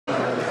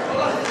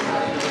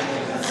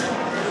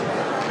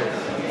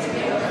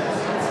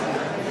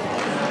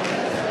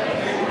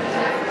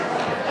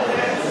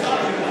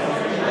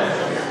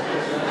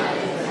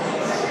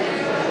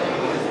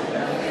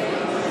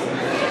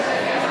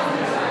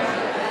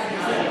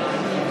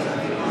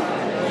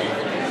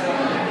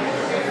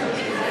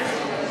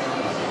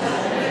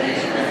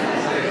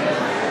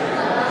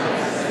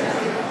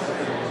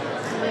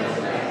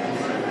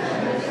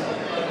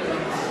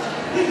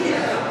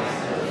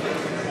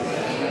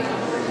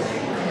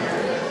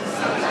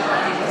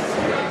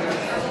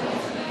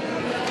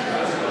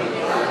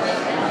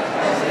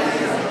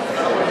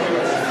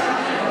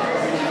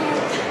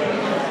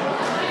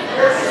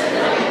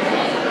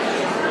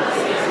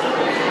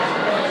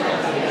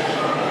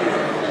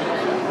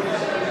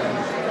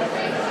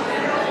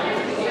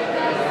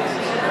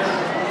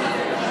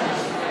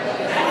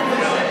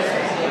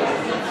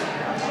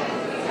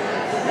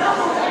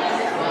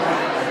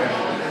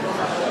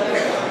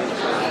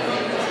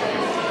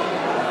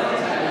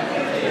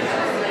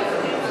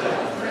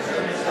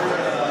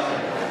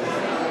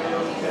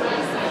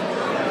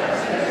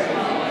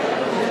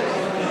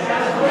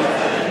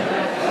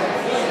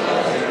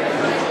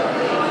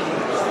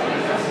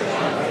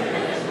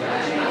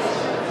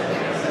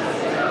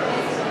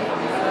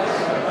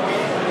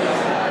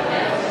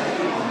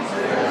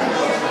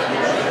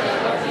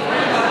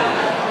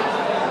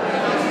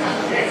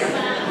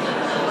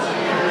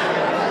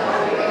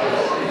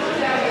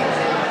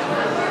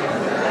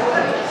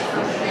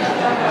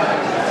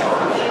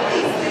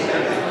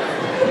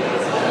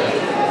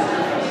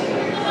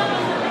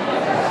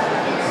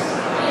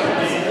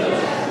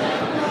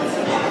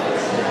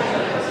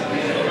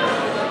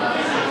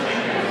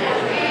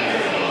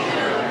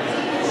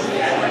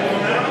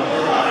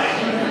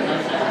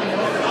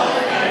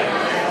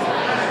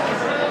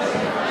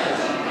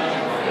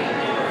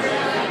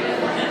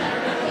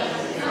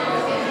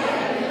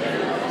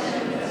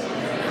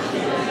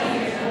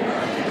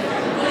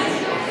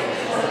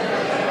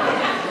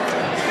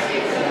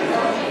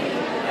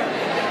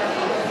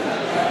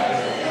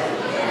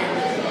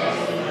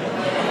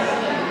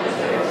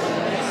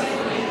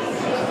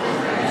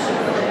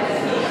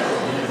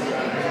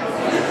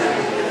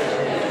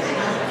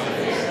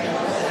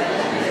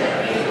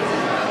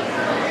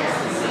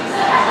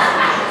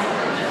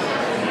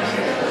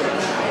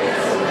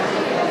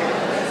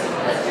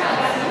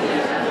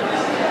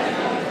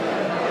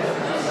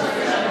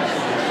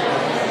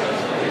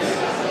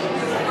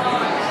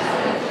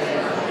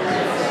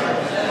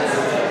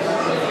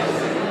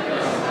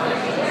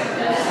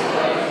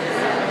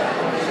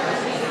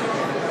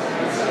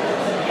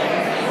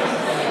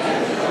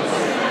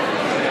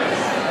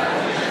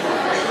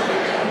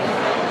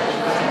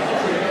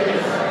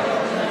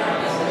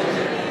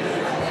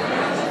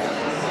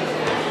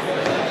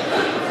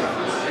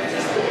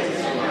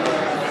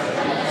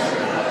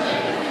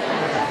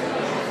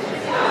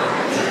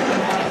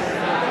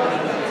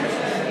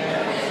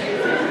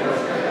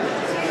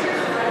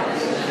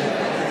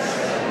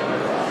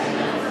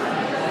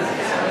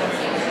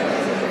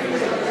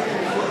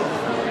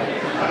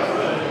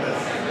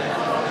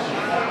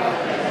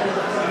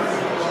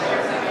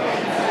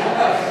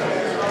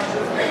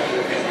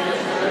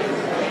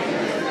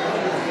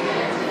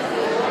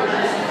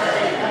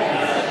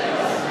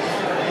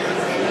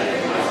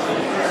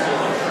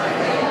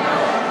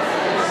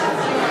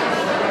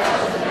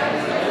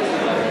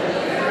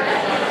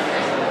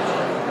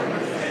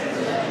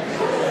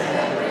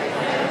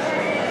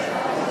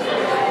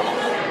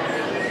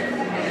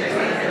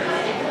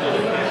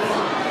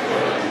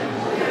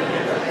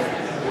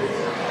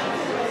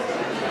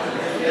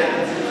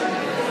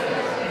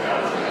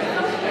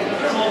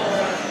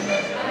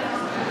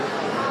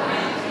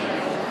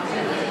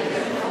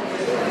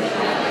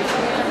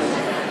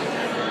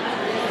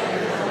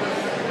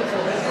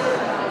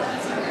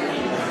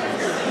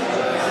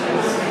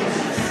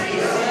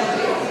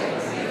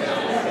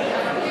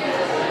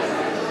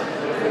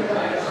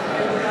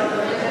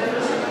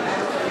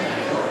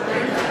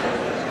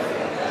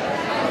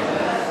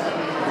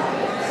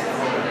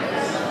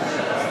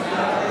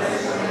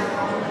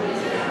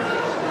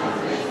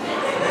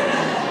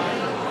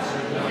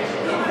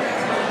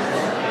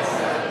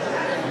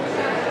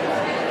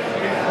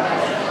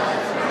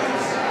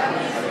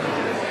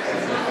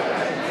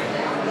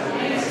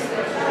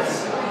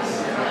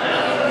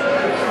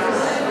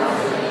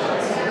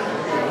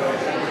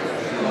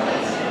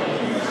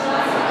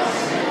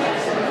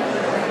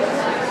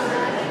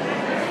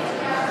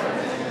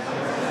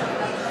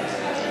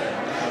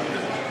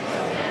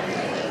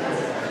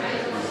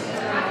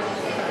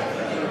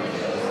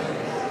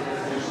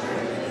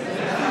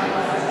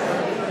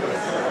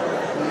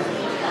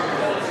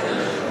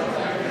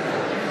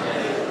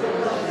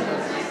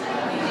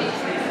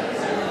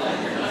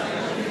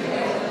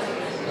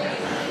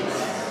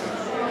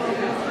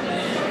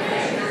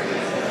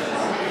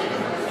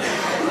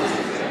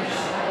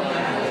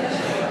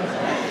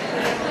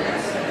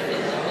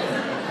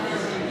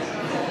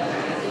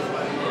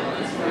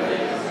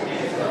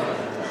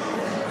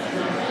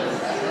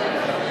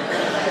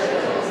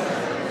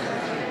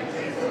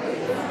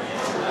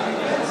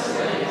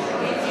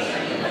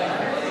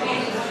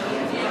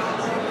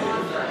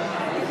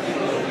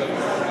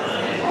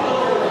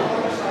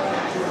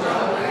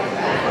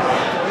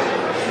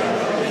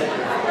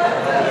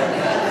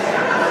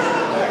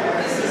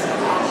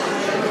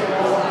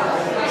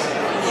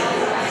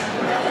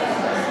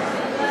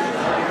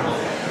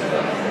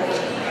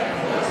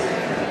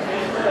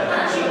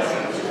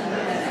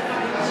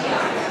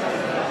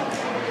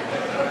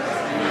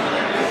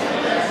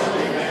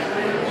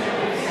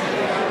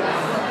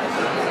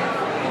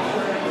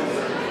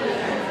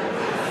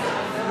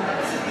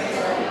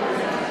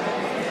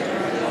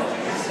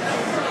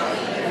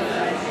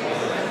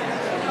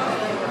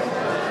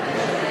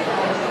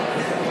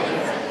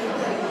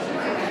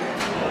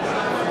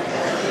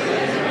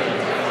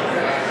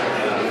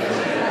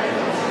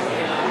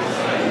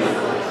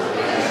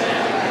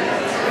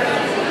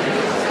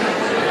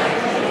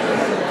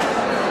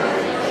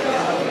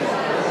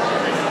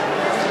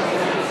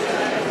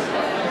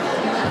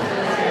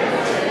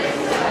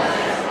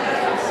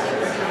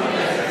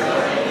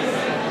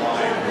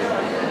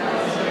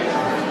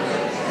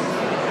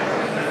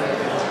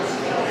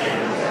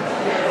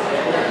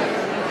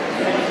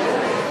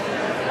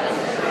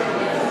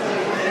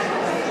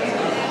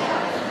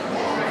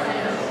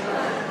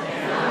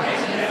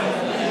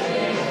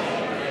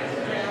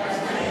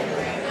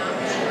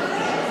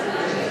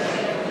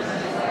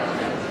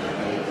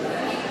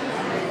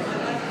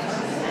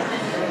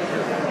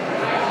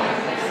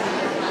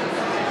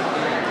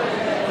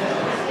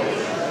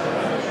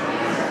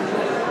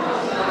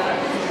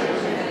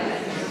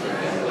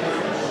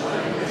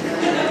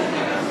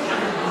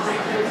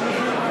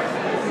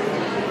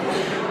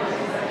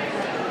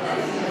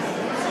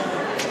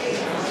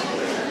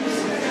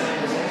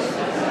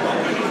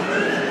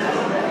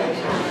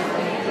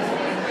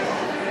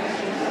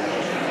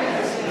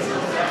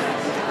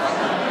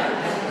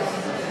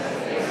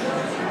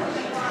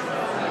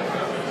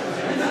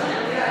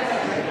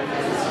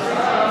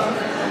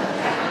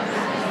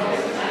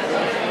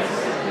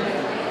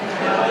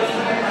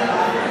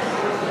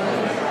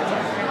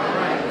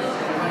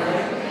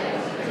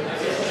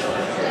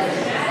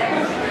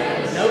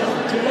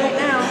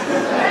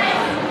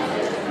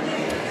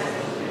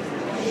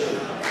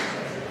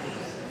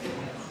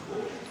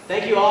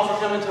Thank you all for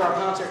coming to our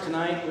concert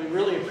tonight. We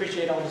really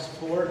appreciate all the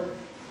support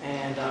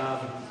and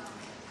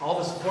all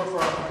the support for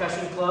our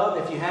percussion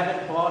club. If you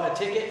haven't bought a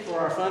ticket for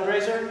our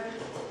fundraiser,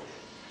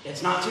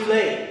 it's not too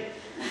late.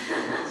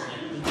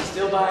 You can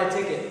still buy a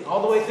ticket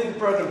all the way through the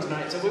program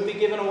tonight. So we'll be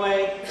giving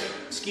away,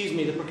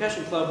 the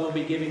percussion club will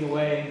be giving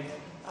away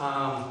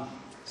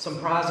some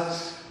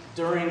prizes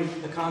during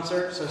the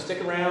concert. So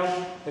stick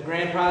around. The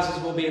grand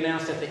prizes will be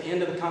announced at the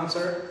end of the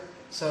concert.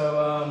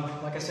 So,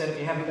 like I said, if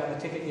you haven't gotten a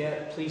ticket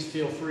yet, please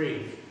feel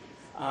free.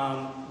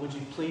 Would you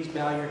please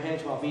bow your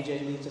heads while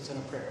VJ leads us in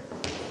a prayer?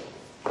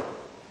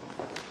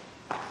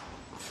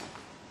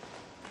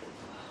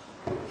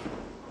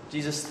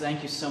 Jesus,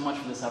 thank you so much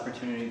for this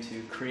opportunity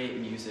to create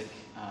music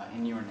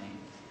in your name.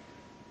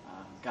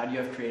 God, you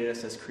have created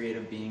us as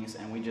creative beings,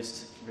 and we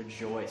just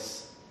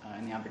rejoice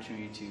in the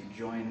opportunity to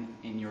join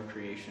in your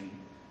creation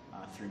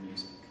through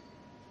music.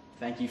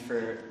 Thank you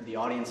for the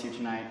audience here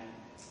tonight.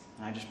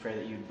 And I just pray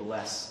that you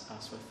bless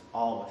us with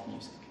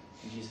music.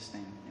 In Jesus'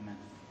 name, amen.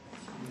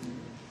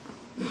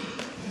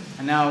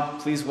 And now,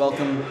 please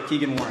welcome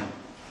Keegan Warren.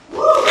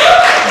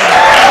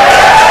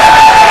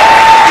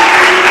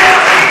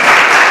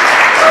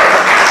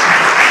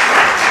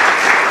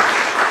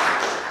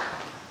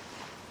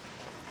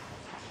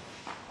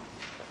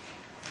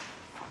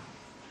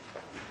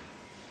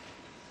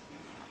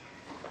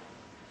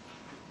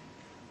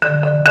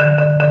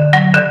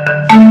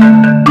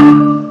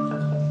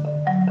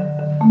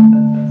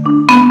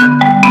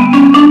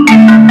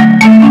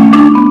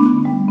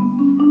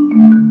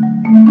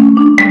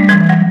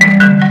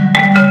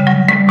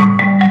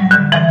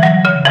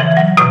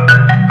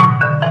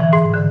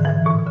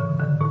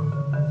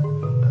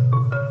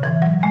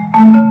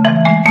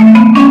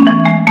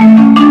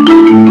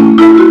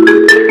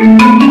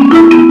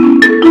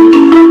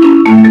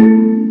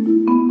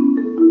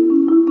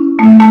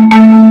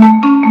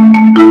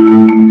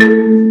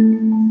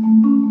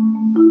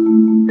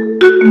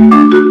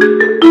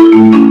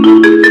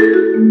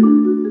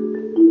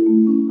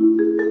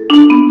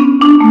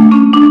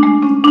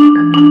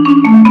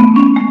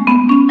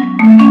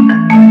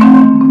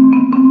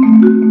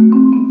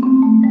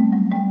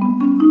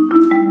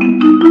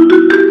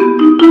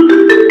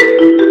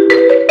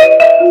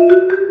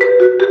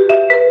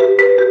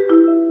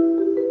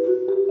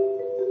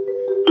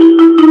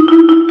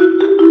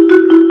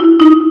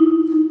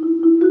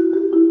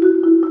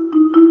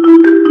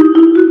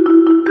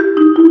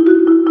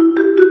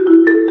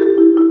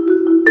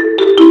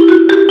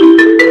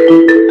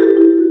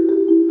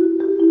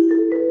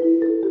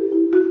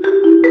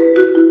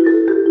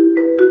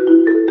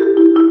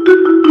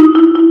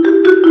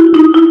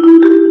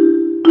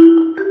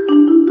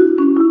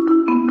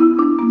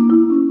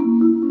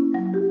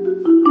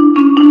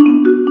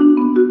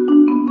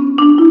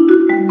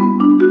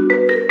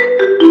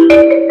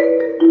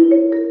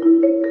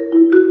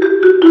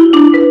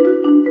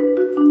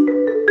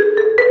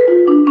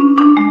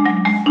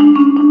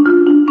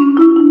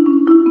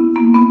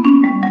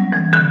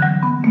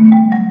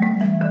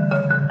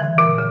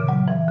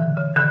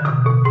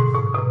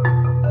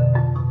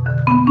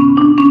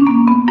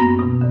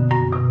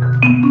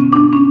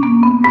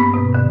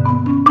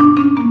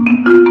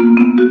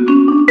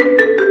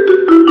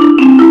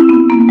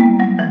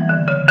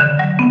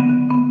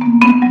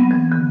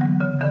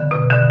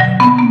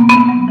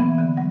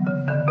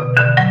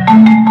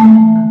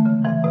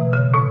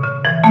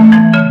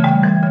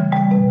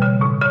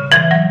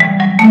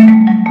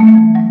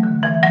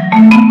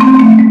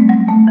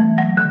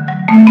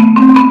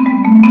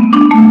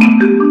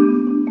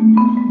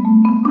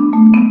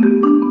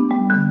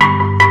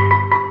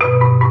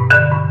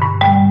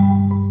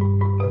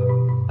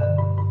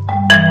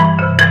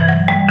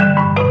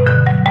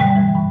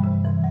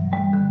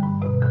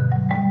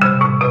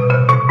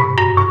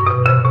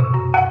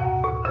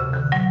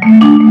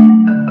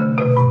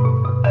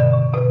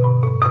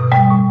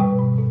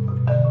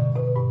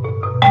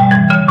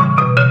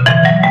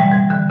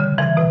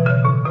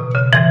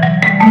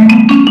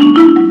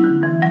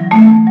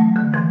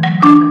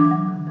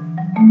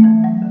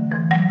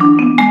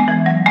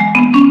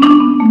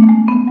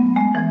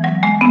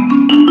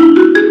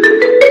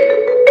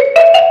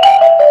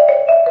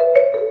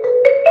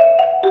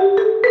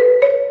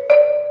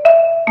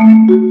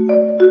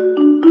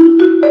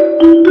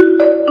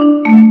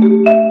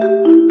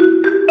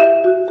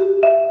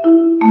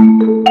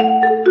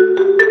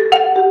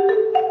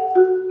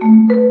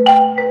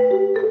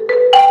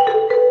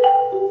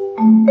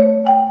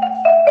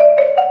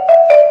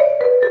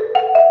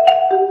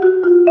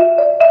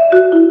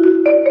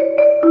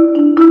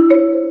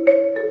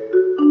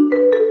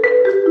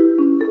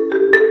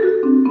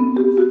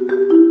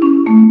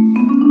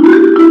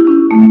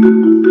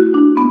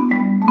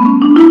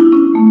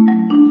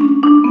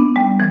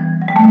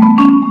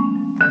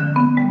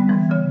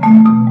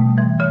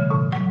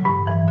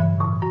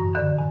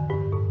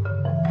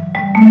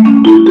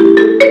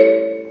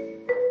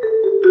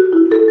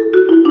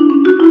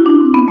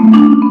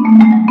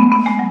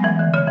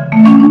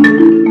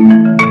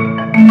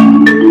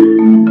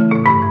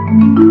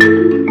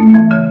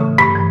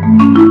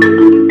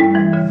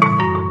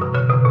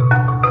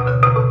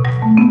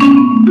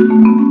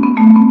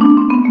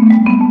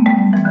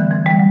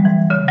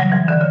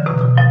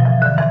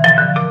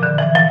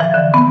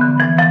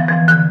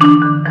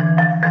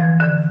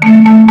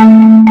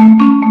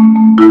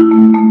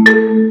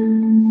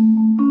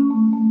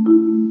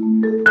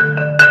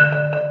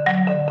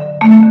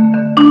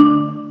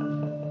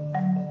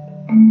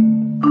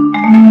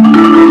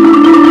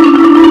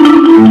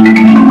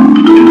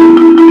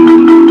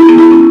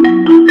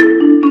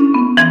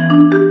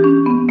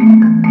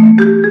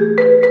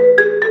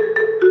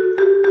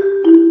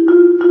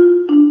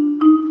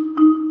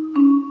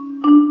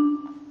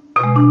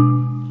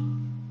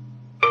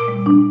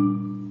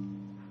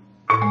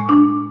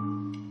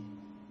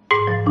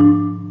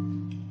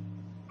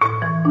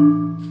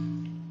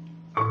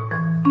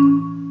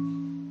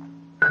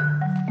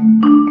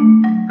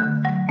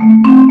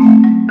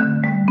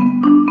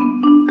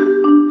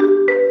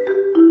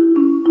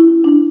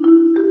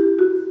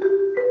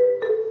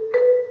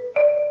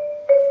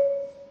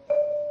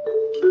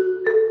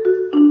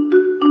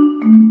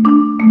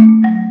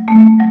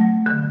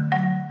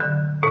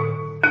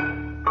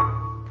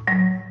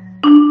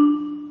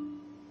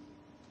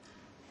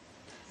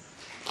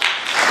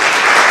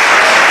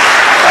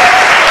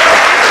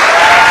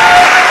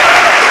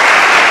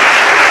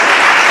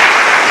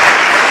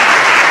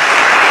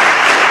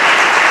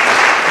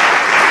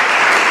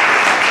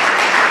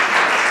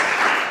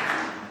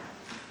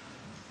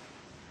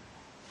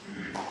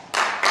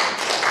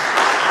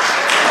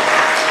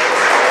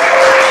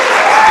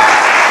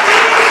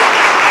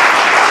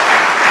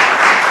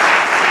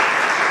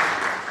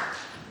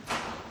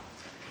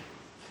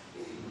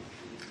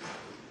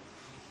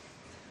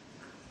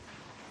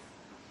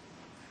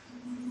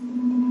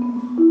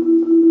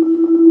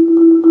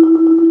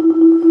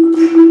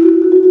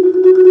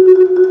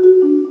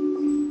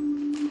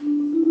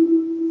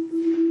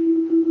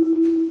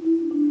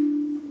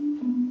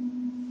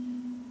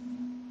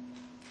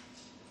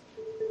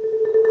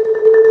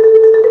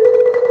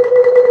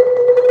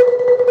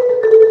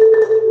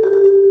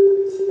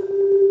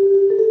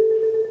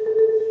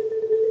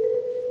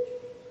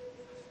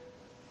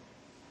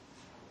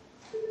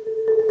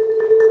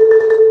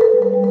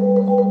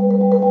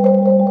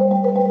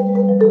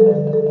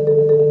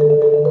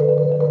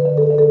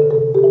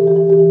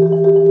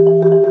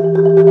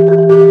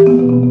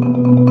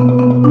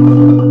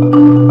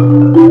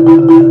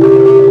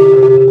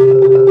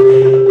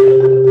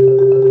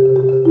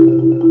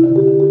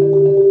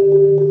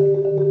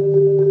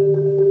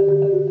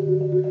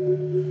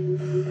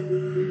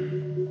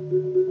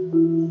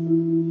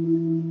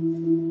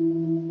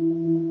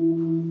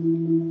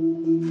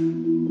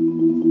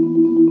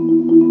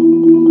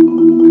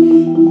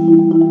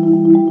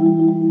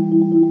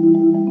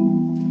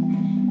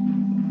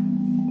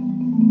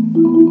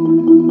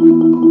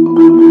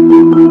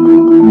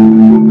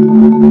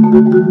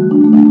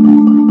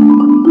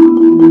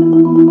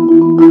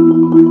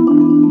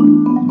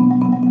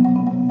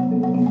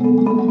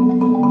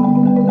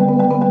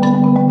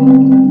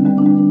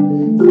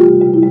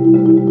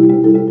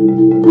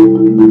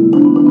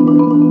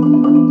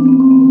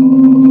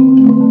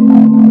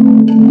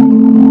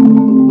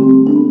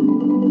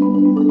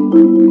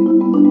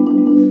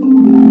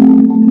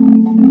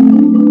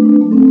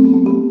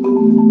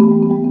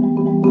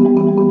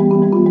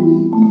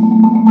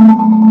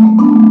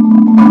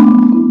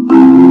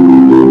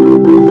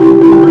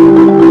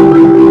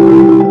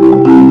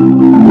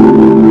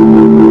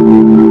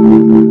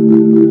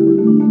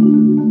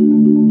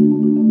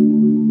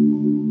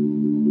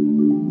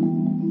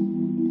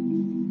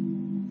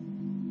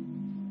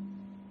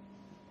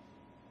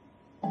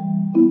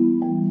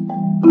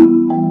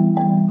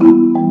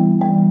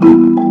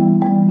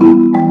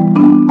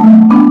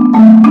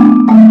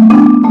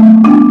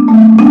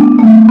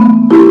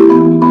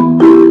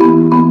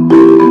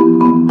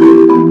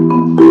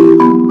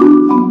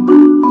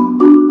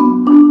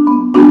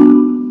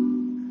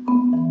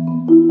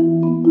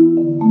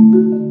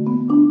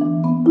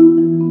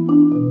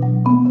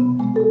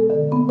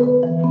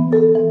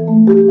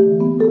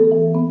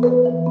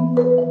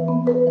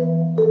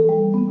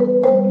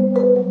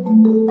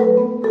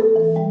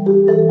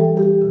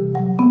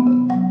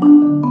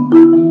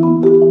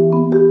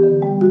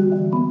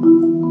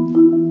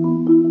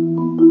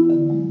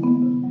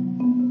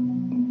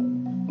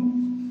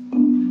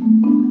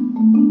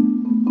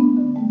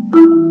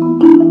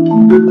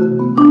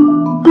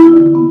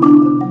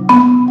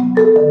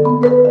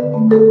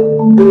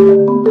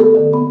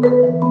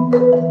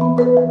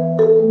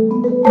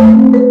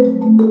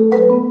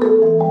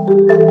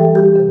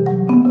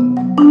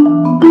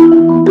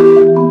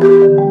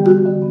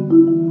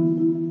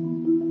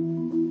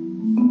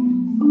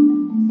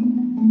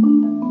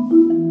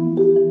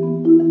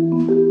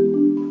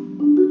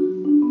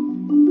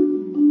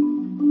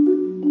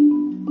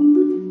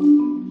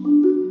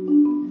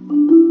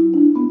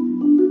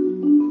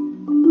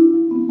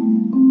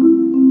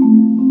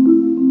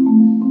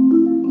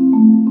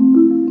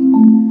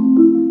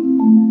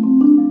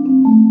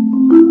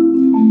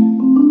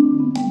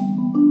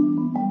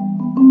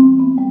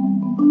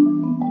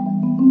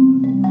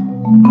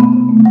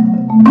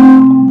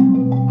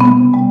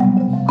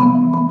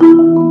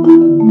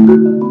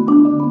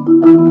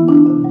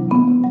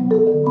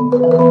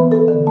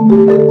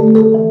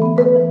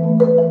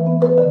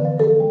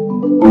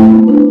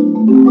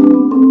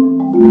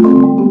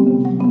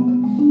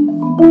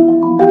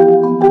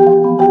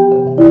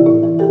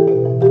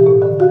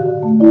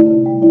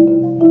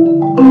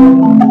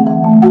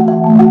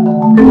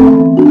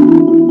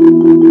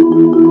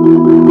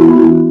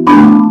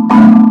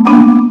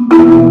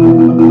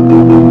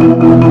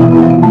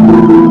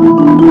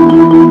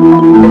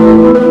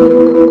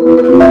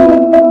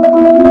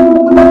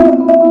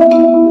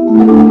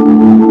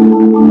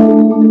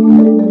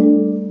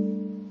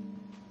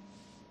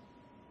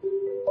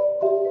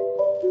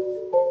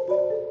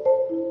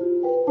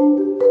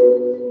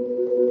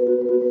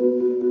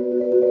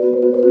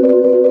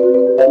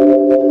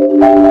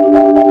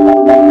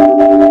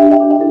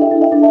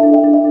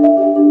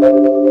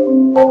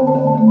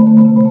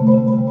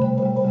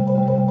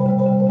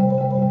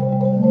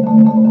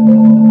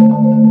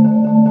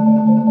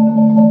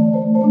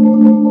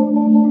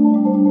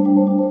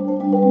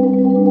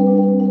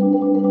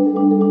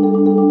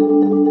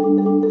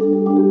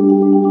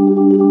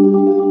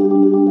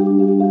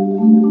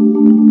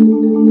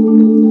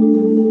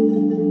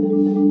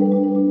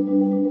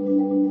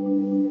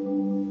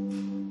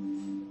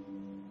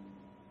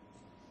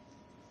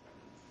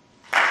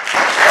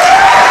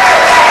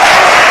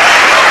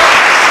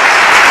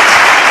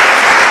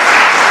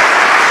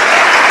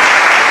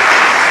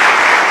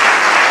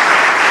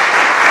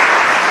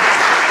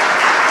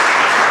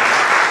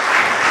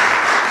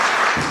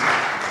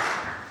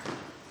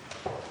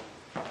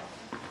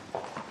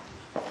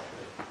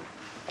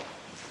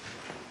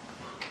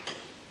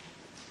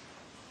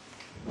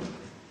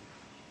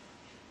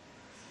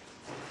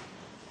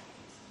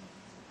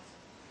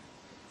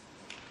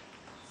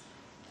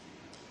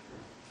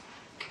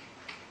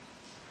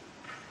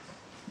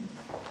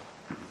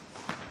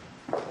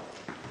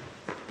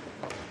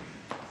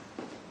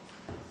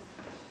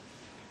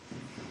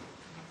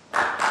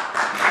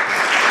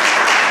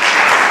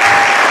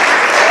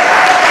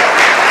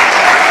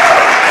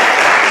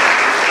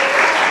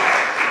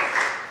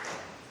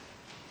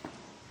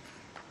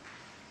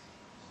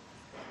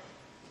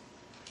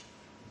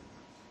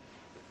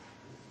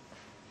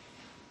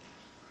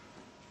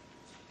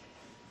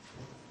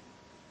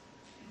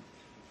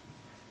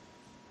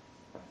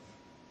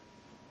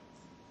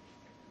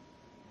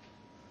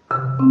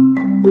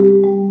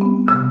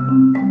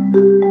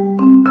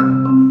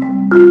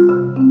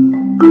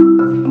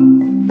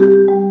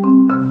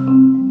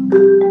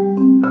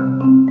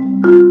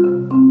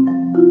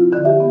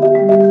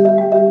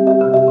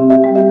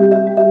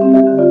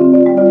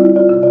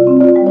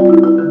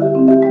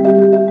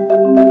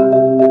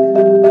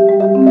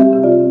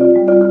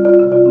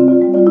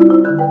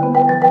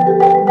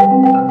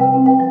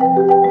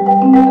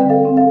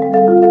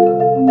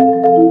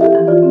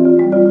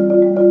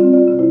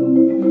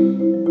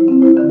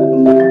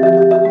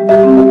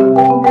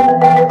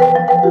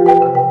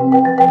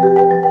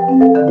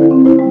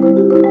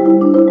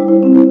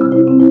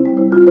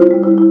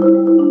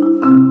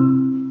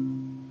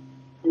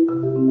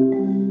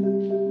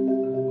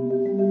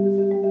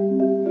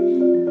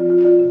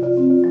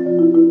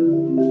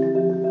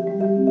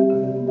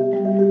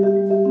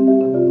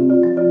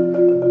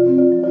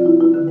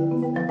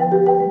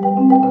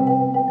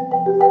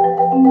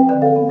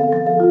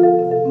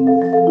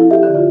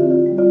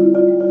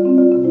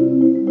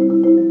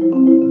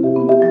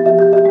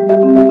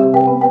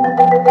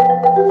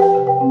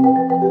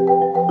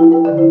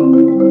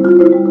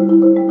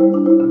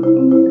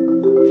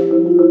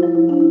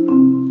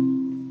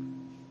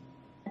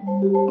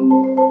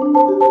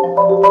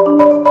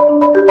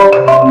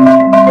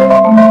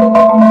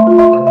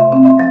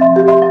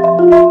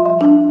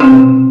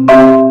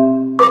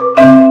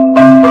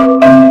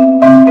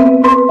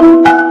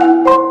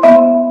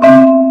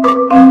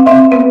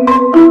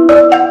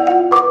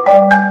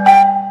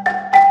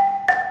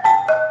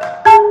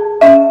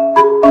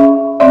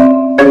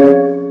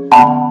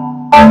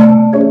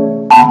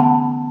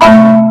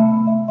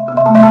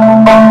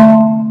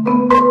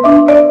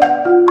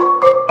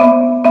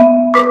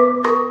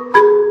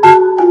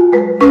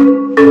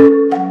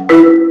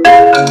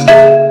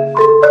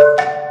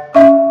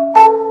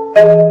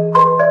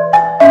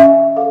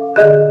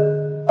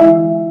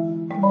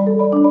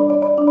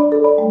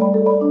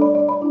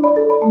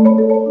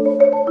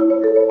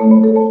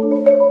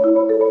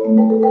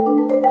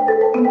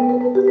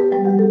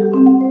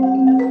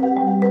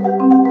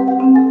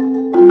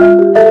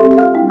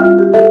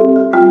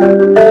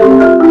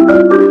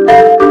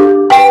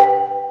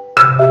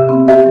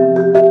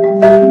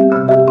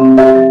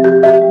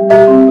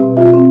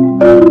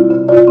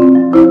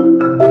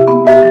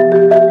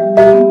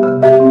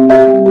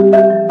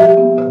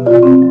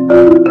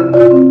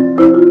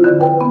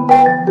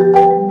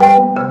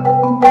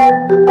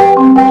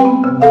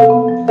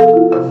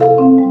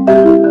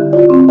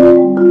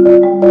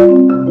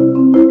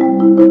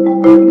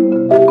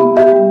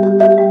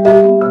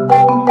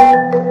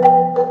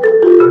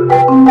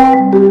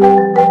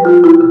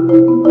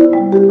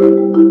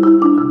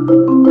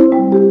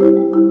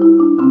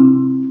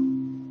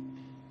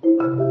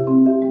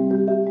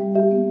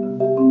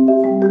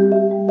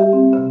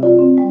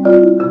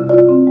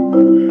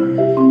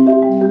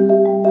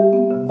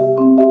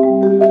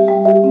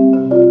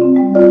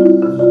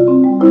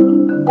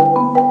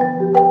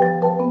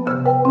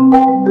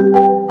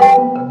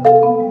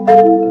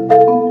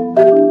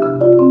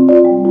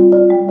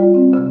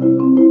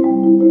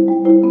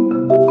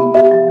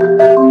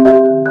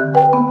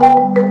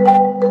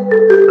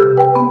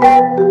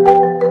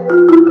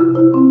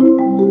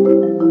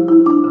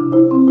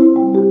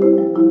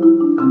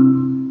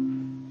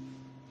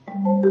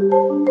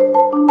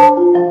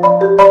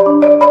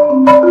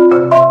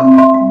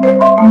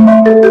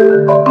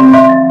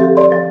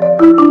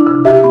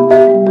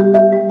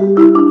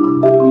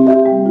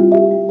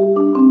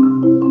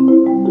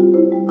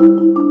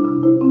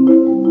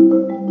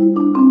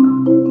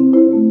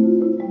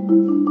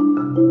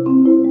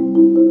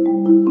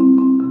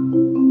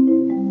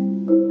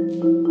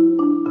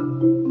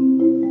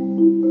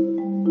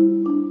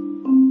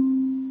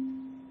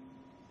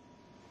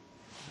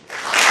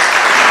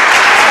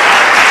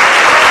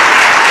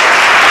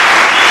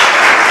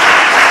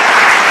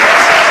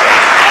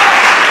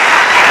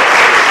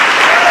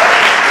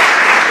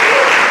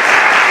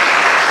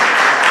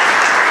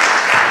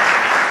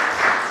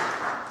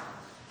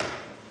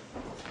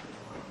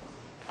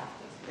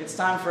 It's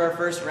time for our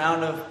first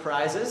round of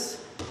prizes.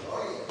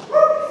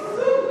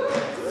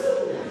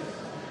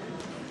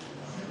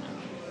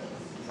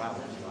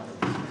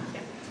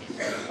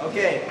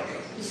 Okay,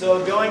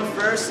 so going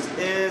first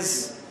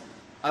is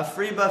a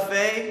free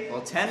buffet,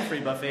 well 10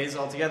 free buffets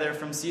altogether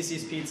from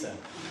Cece's Pizza.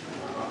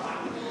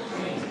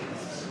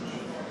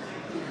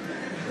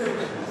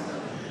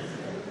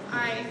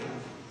 Alright,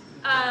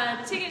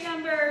 ticket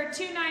number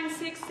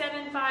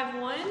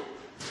 296751.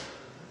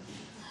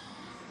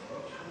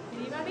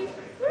 Anybody?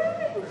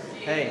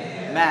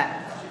 Hey,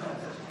 Matt,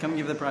 come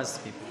give the prize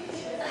to people.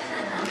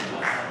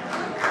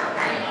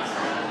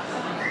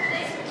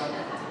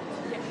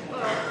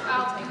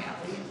 I'll take it.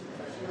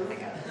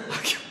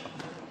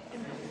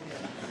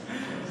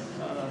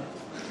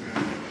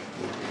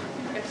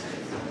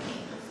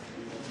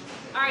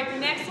 All right, the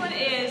next one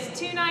is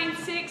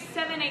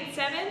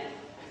 296787.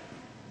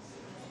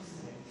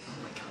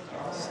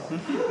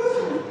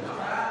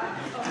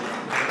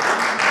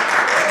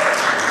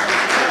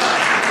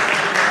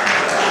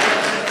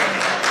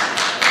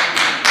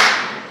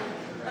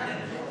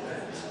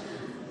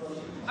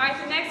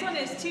 next one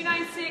is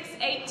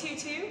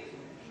 296822.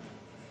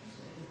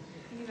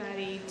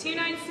 Anybody?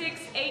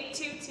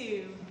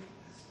 296822.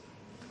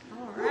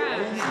 All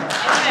right.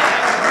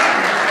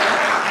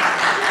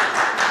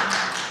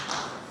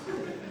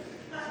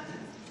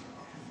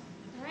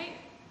 All right.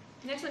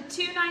 Next one,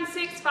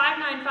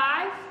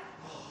 296595.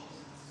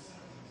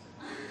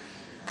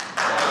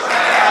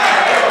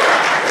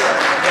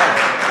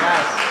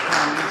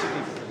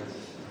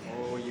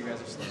 Oh, you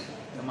guys are slow.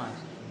 Come on.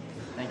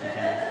 Thank you,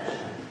 Ken.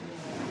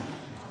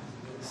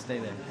 Stay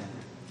there,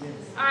 Ken.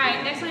 All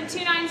right, next one,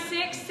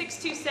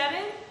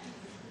 296627.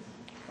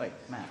 Wait,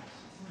 Matt,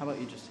 how about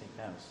you just take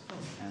those?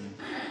 And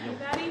you'll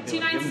Anybody?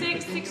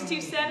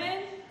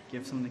 296627.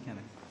 give some to Kenny.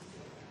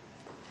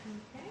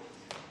 Okay.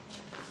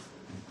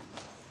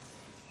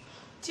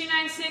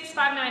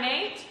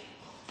 296598.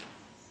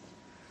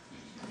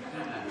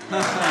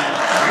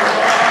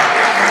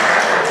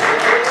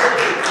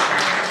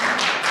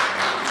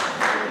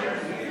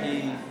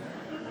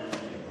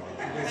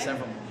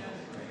 Several more.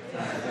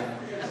 Okay.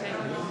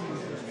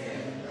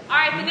 All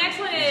right, the next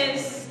one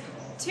is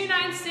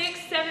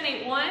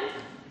 296781.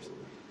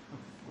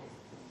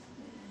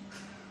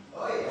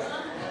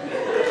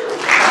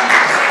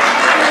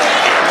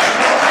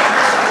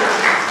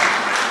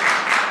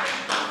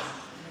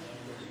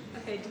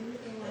 Okay, do you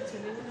want to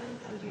do one?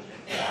 Okay.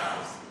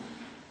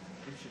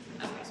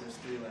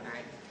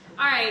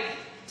 All right,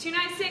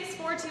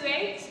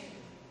 296428.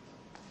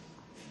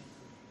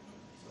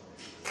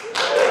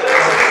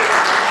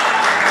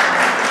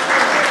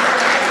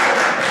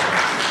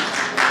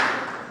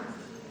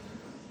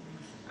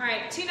 All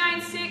right,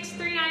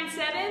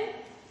 296397.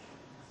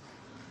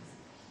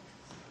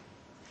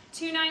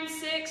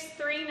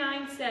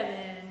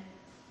 296397.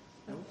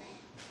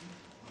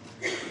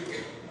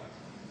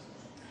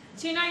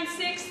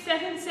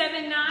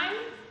 296779.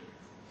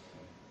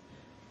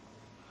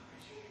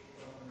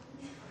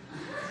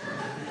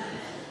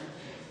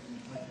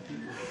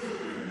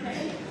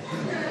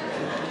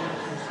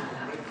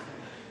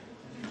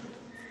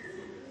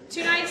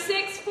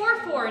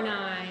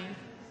 296449.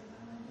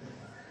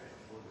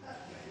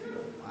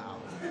 Wow.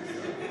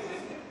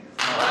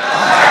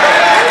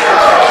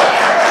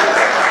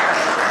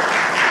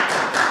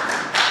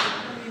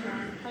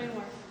 How many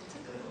more?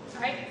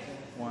 All right.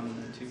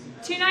 1, 2.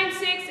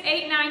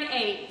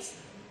 296898.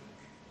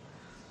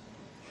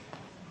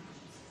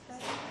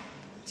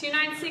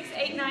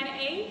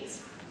 296898.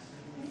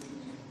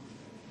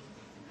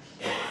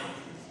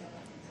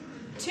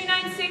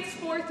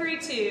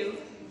 296432.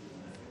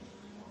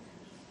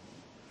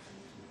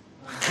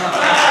 All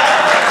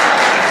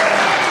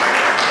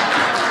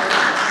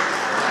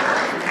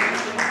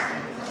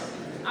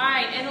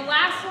right, and the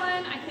last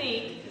one, I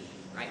think,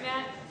 right,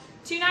 Matt?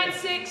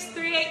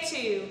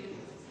 296382.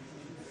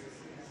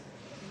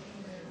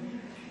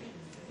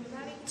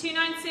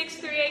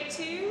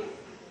 296382.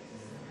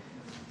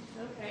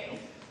 Okay.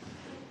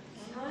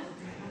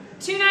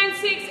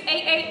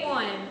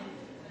 296881.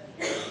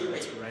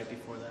 That's right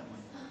before that one.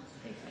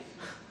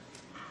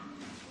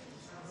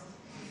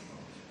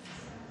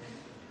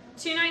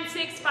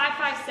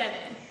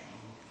 296557.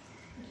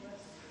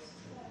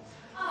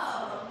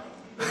 All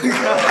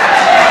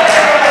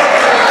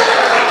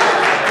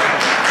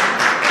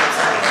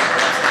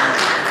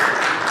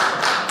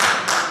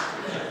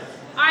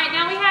right,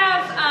 now we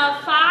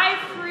have 5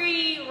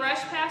 free rush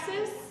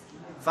passes.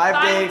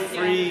 5-day Five,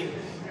 free,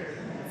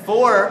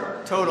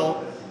 4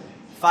 total,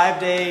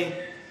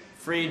 5-day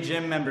free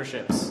gym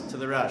memberships to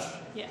the Rush.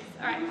 Yes,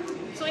 all right.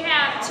 So we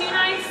have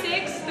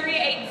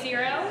 296380.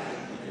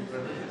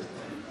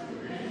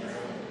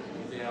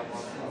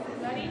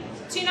 Ready?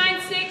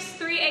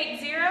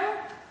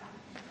 296380.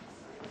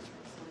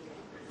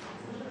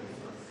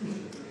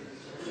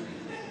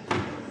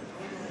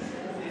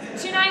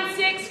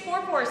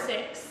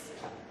 296446.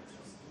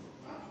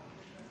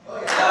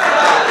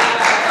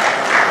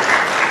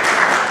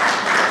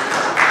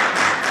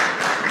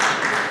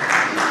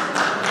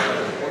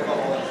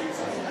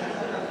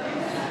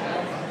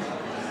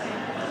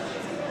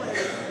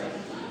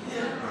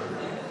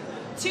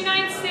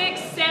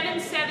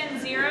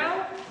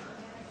 296770.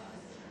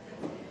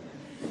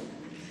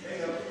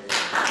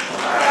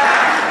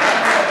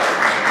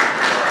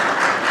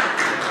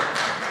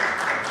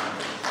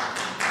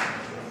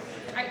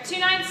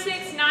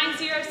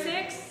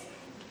 296906.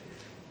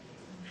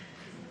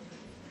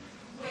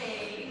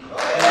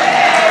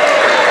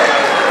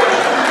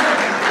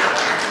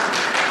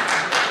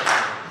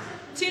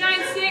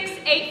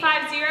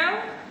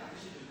 296850.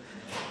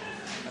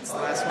 That's the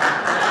last one.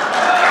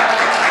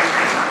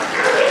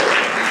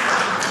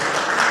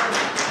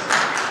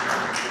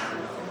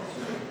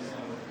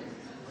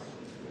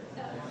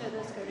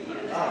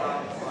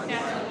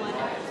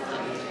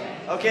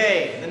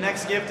 Okay, the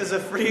next gift is a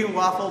free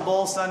waffle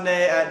bowl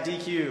sundae at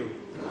DQ.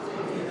 All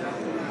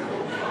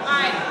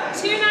right,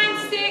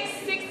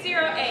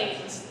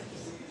 296608.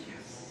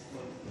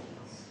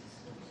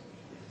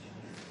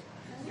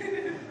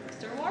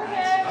 Mr.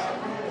 Moorhead.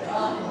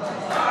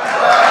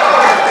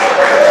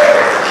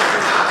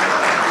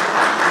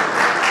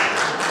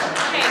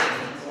 Okay,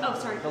 Oh,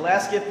 sorry. The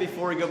last gift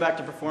before we go back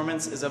to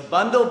performance is a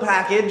bundle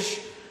package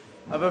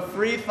of a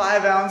free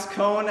 5-ounce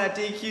cone at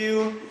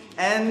DQ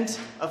and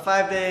a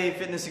 5-day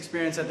fitness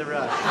experience at the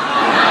Rush.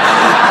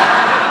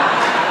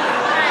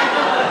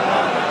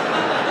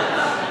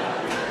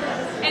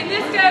 And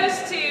this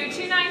goes to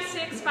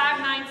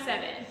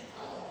 296597.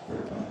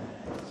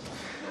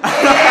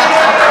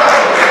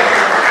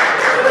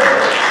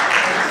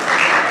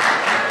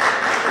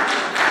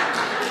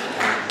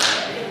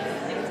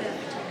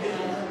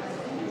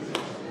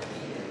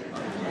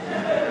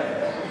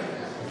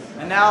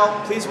 And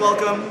now, please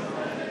welcome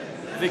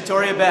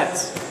Victoria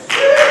Betts.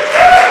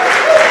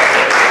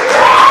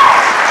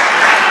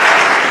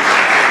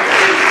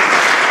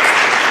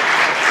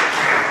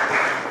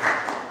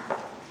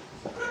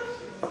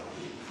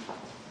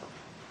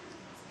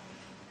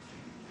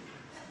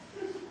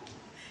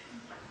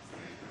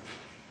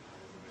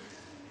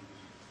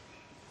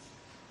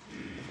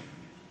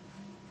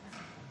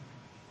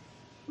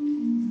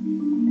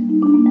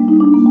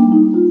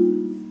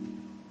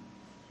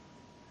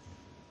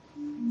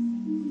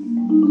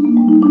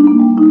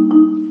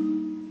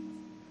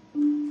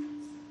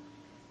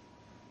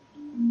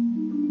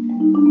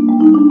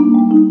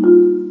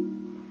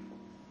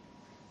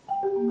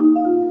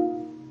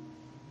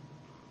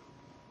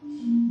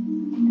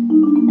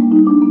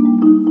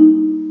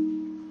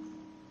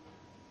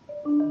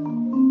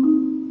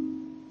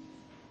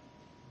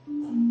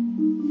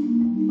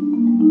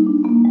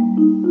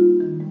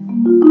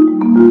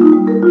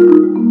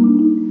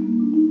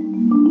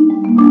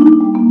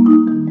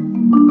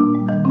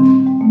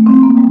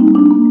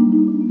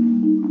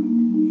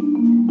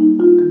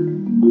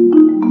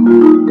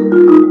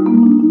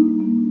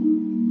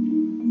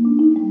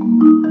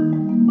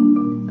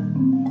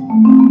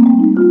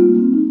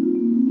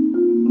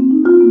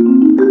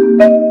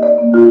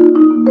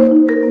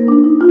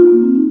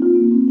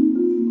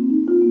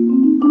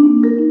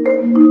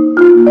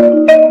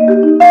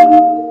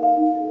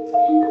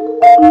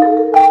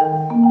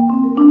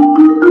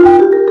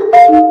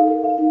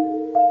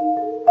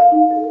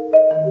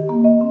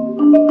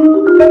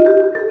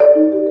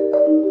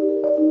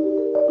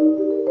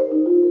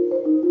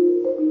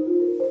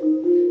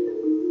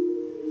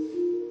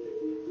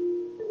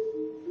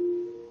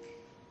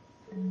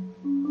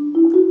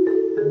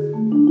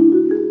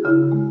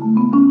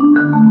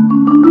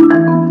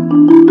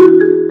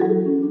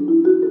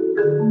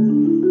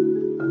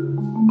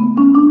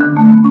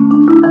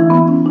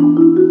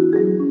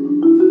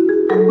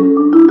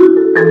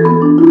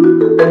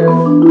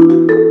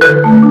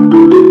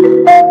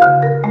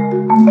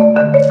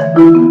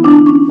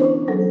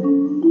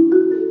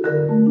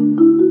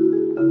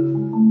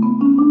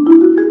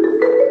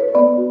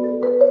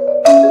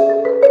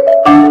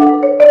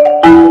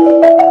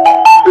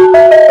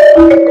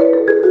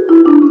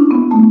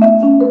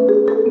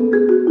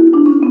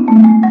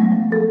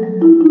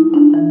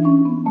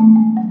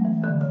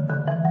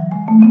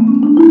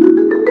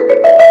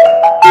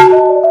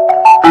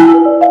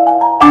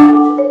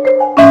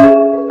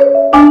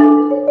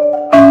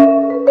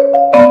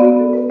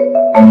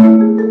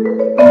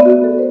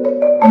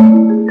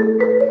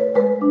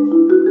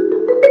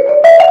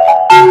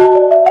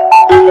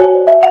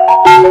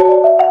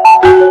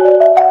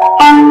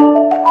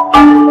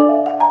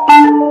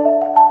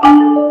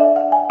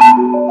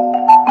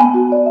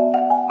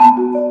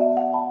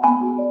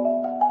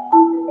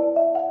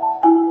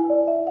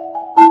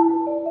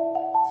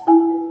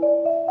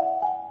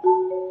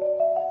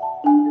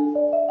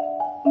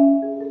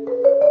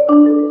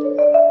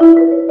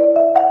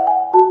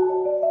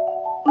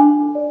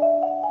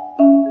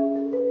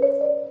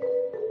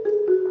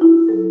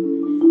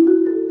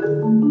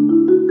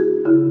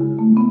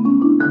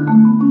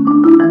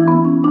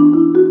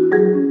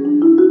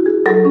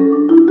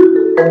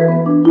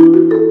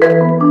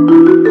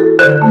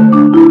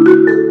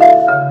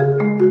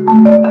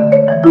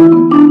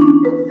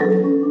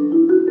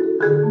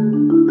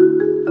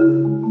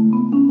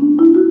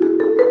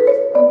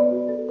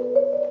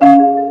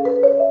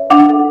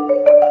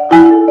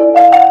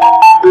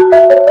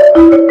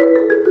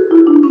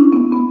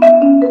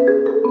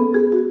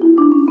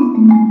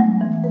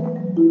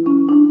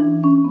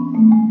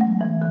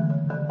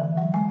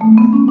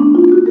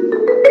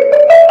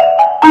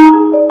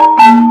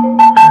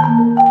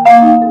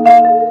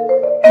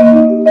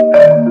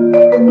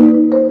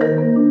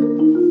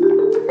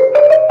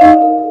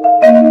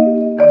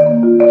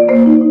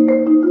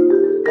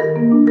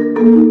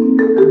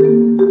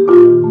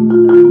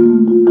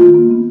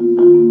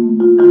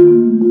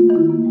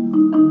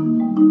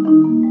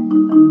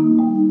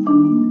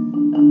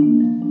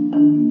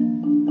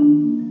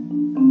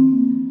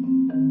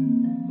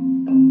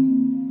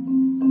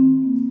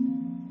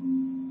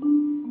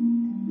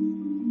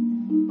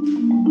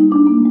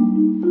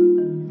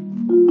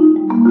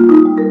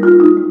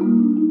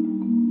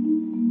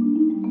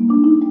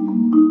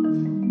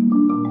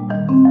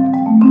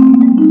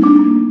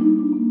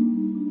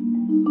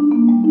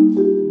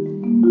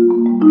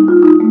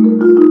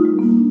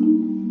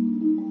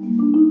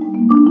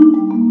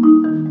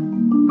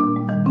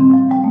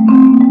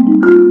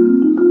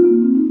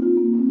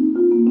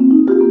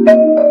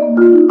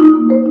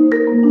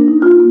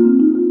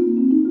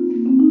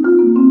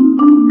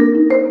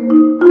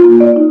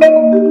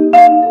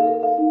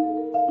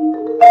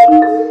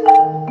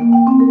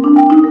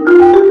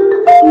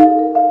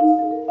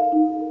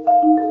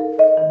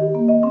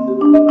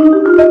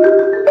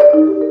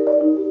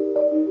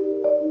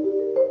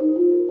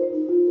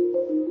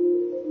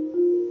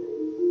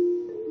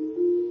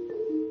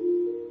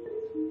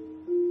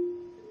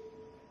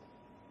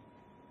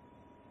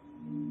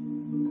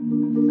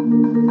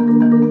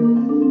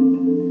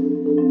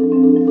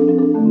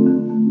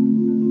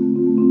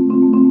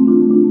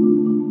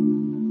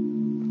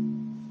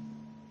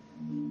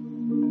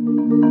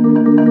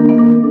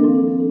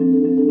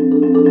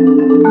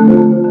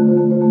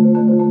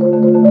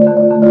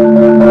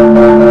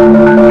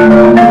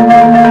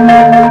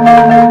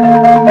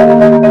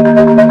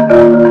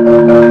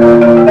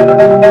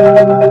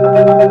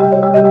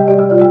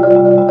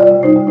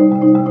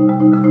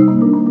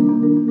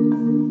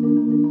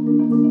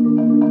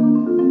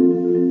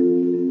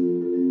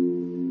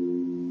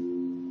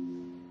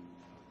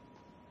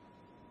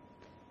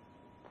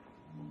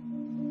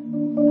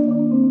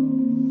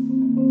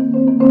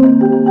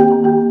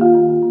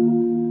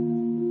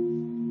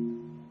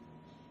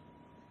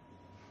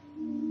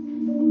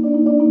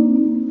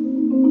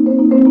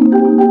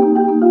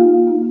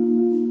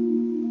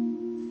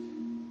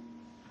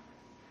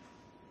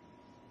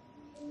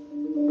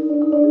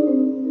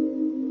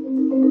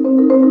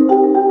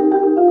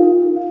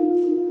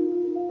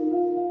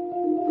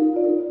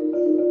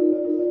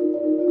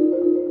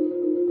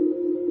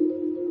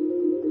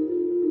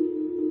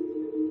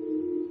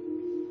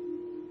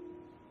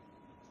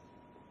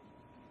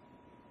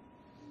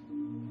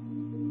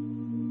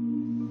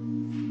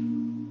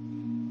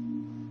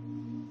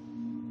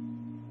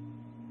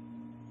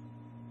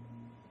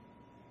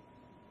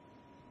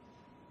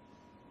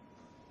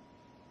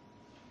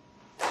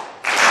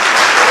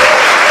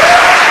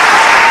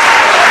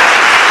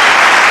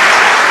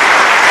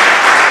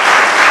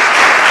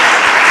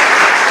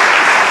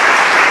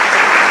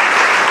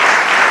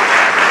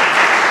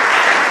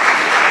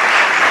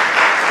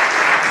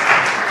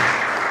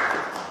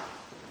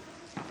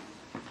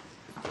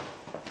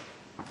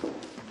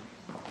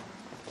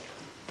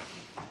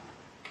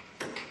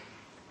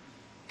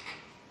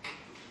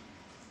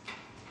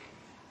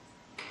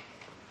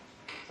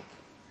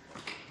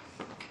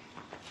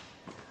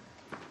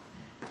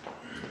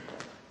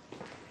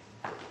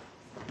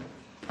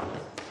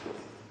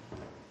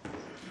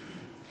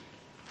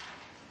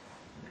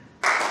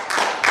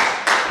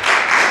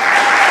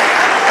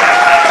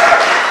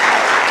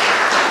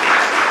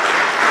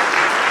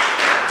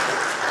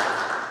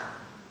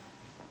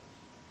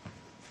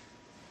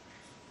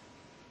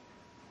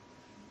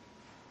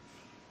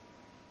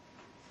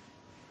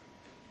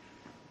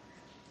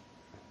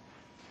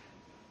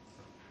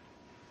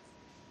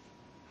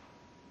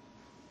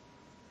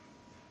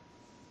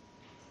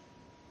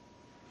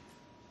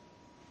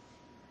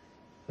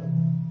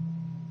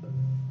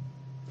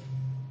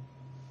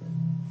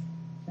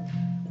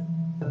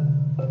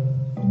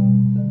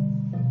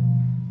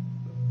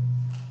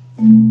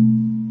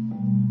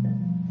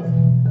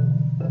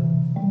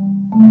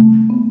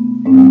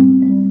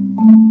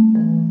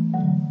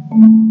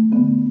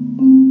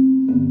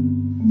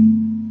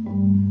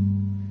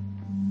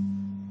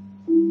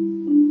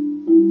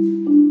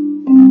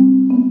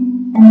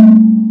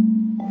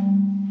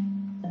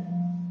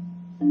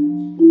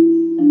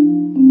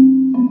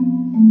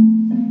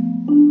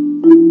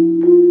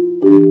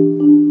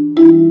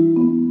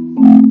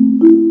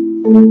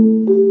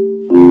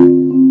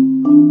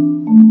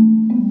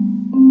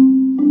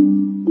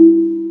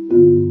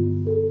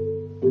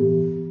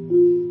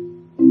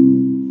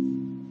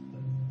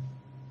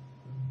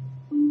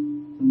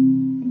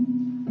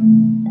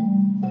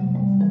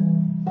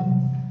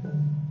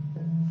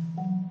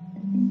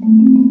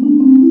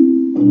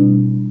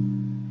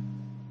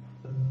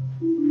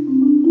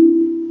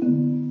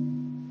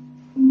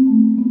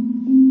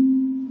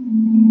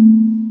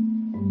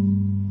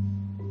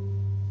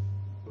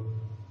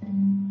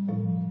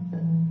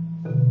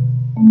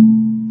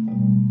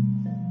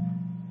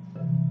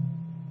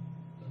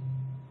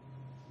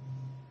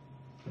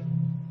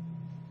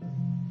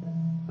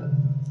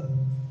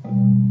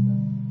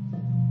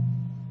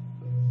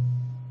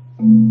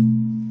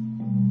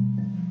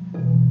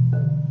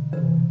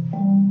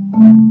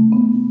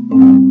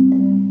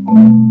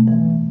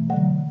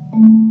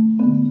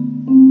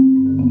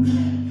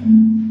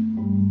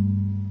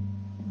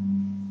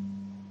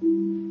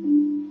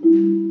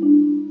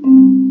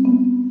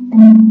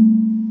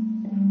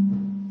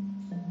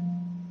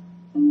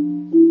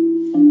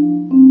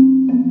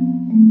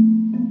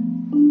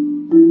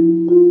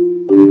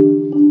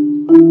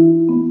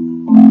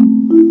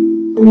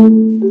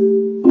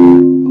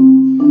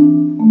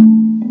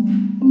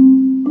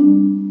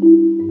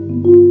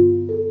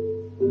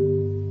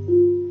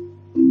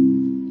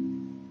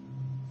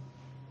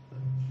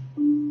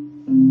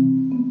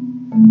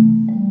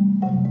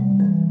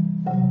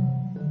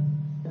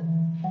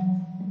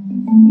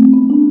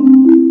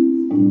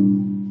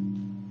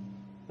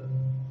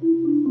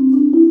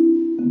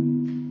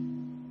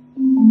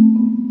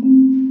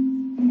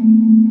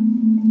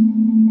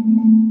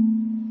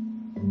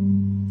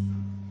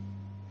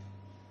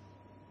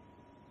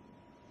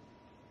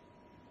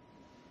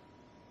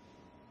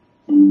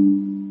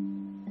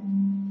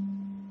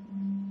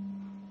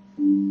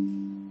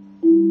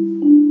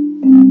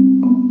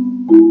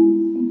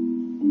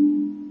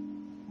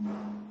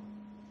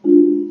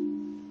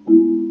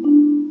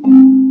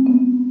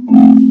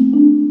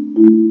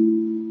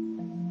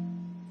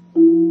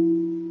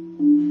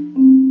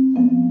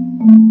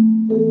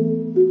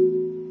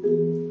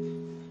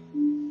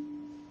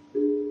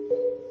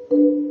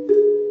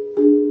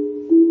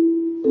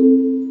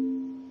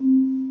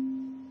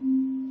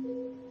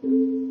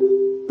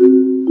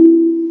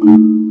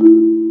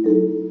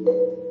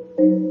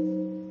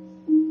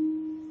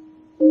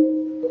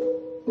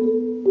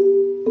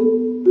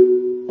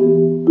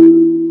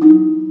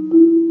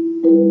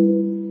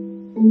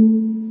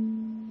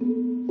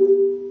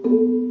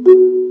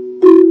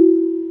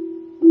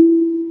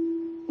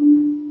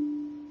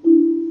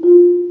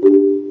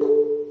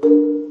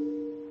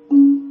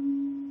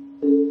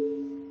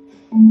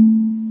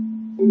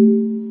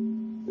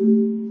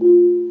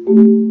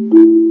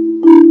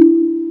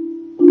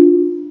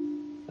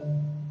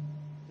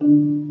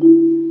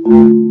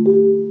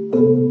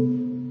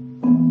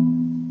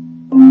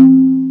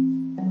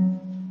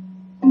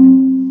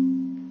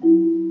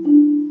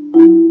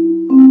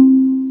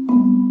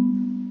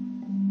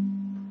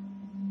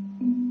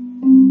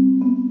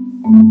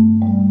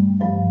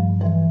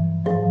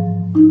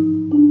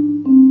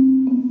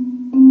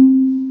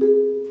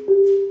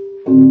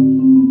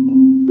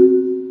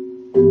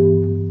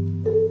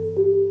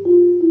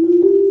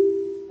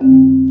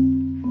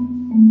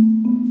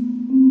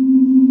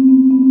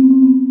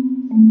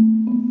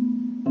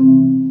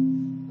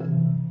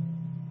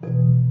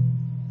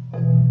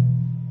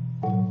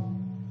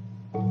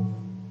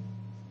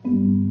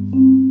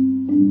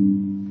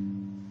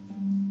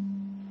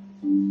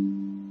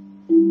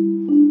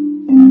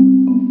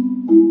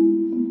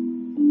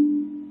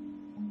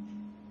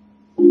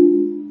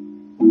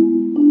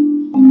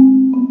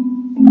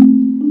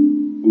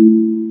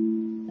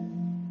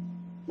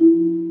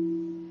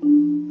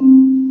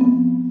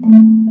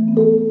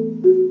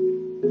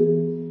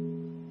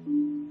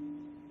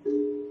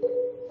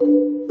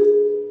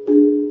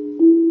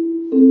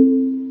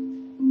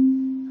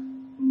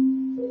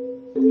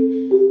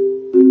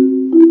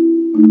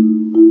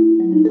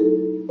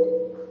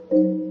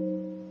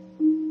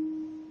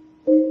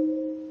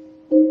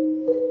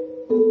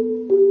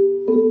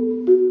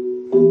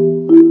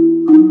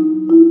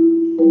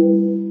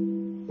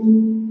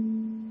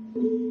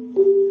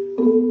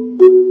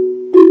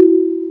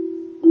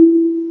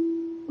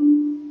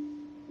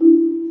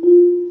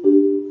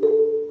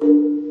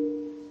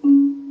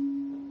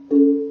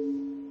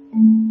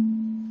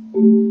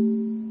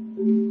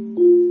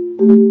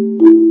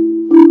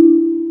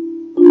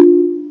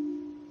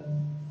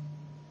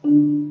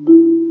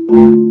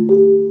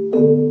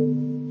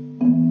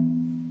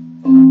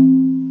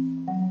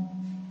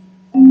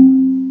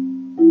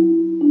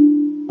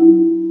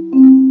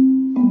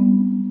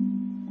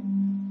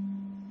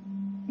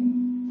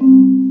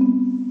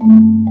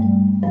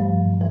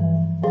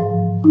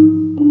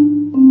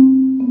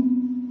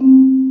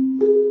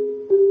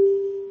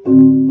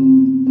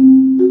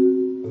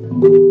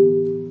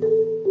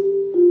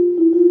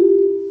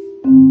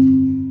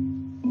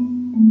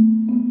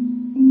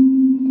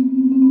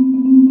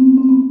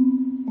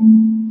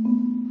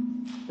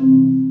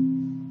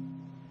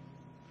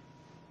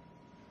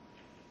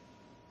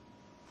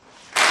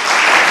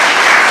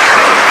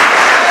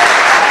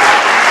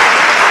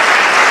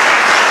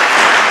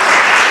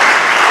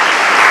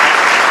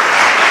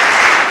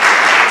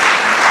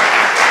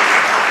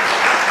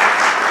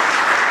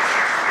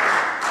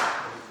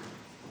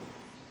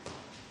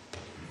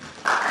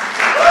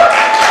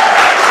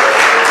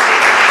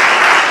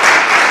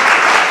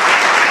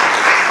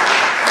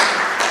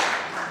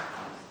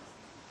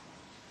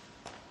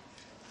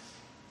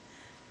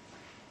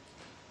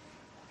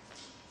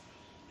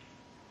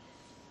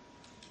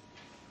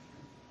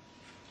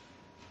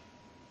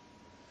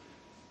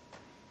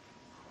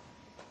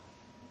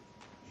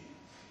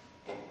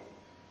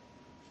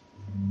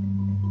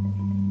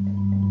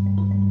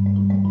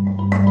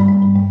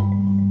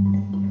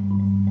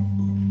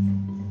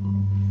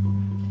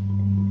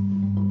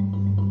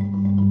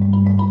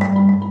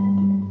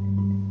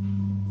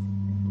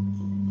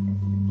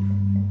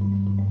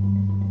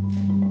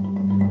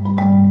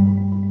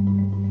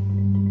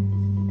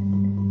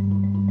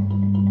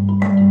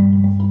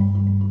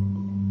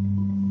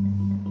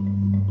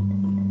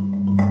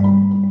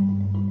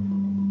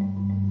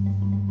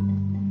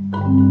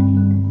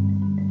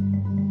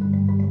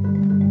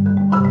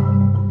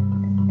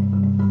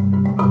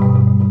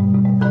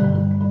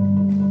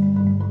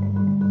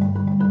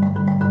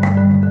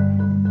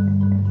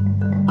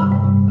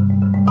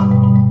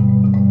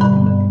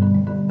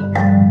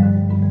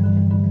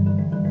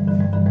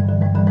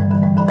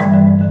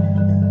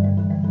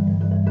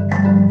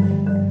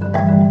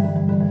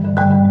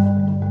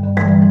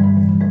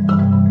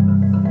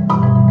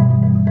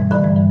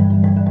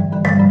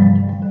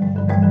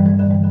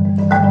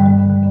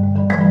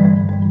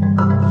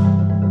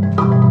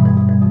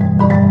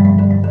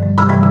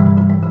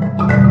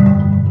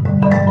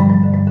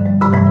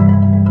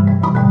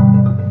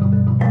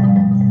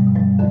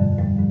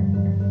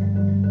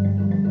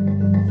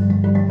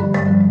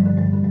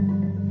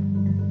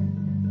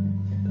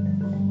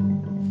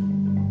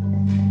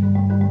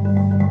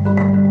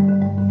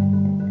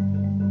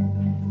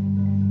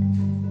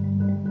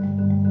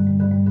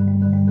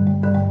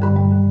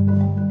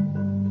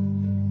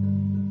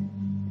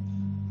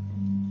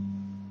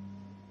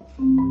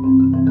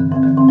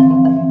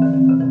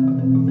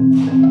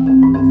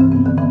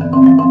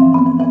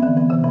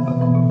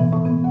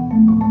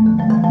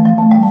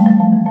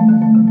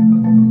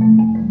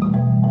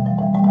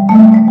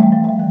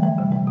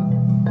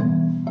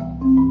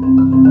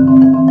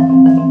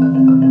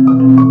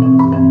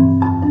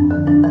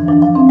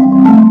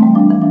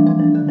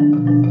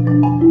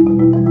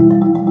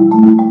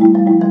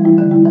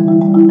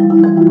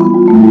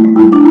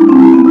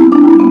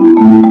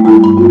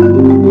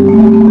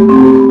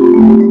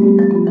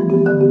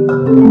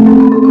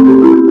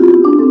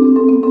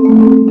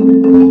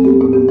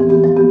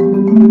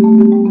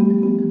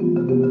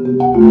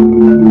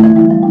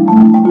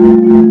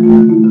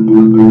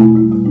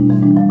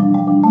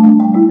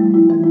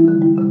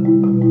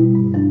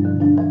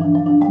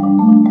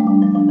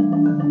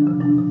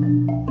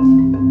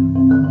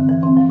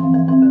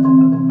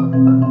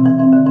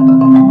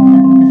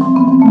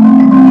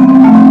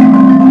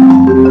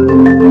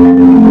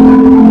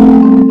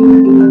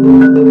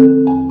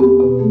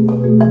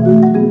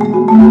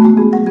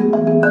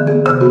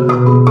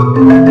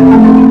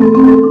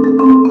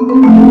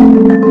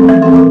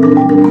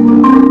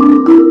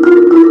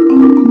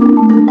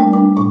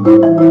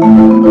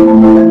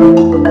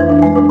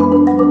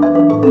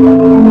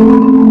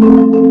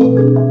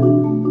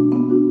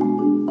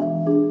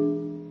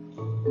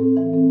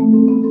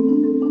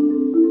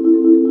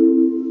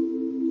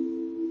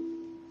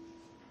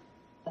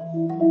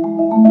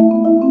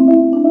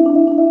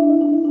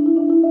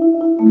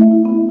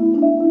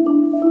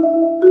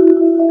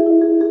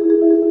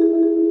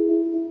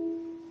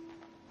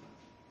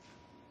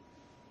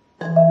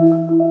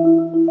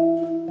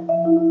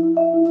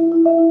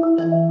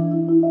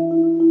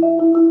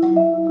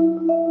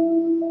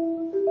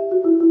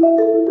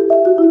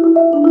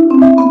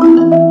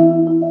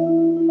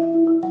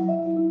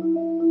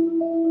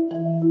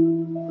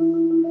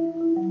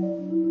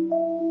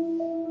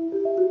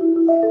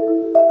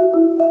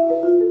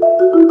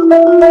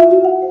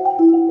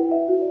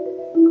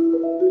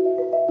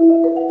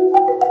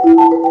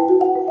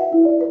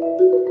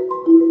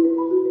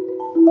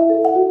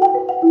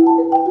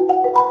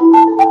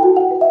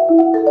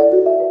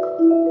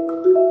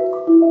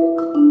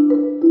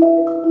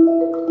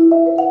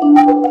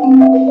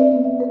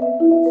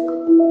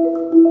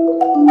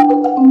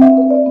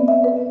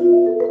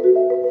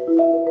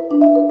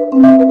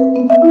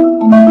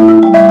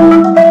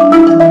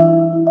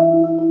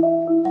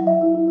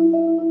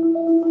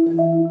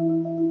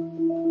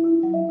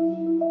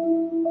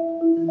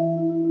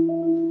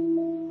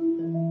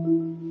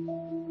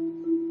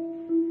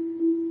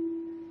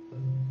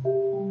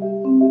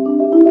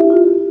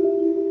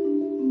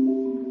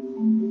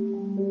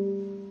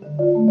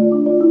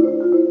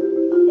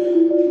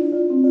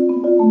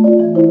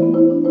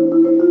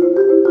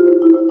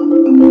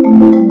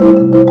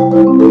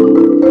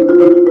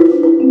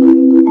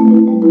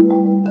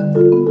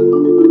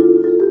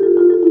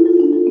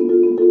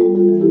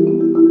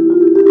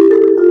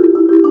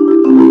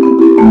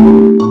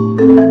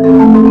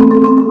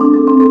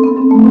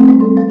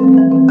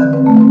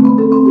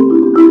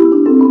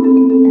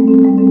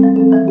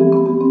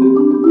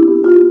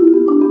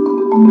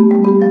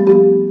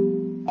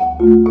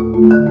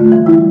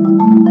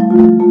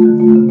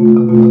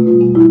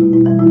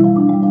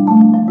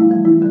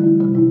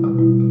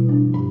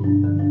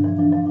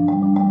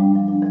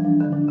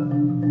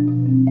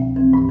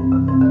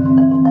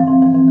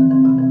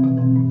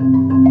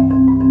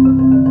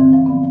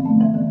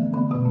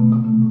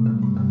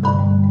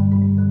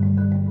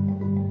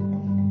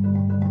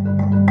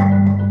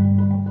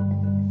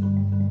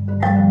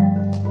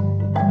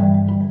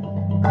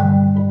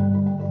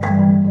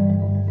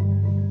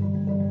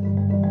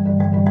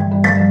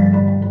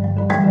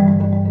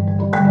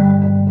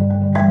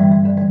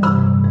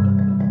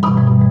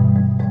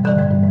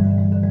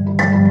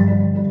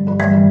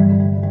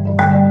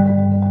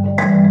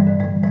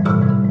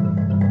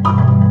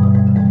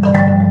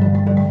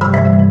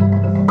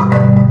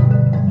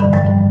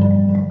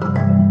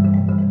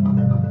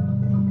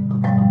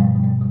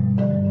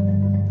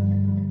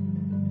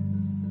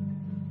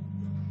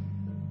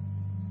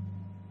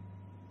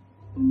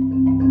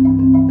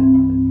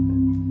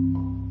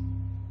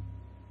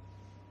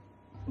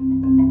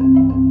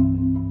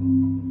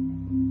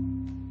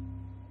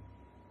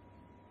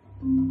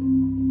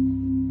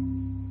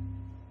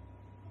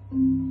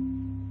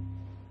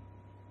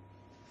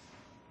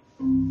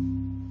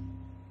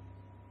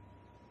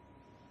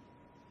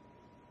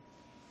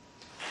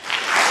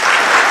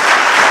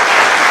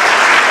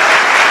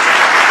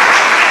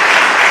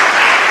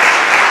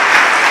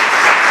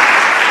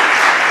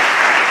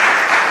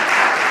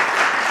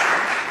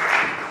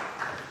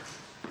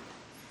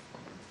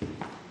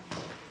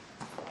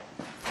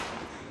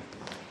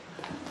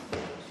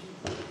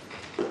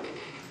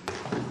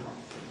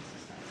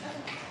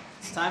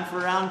 Time for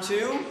round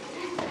two.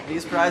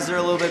 These prizes are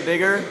a little bit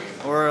bigger,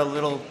 or a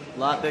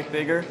lot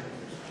bigger.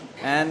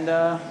 And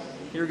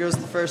here goes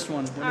the first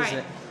one. What is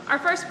it? Our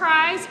first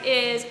prize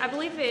is, I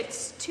believe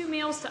it's 2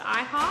 meals to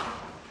IHOP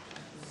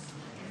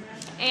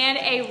and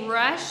a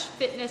Rush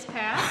fitness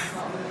pass.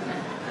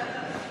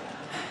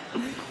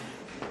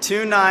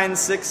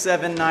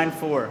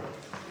 296794.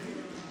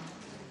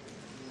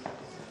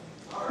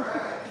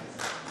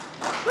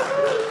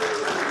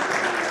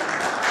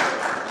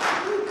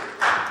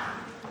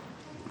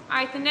 All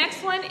right, the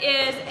next one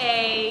is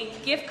a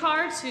gift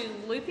card to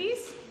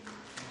Loopy's.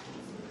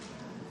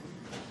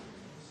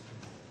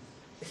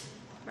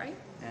 Right?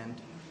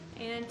 And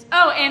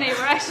a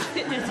Rush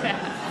fitness pass.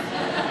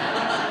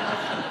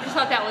 I just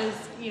thought that was,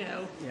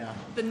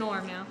 the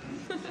norm now.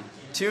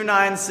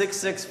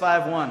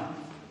 296651.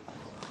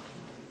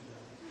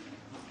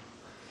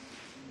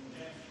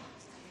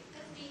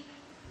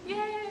 Yay!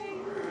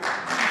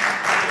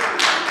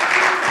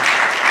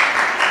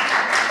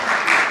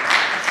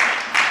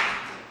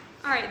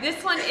 All right,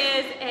 this one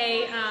is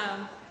a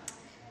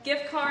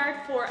gift card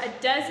for a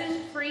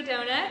dozen free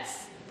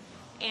donuts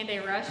and a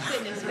Rush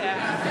fitness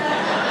pass.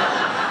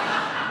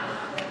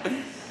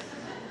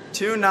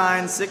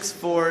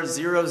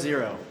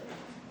 296400.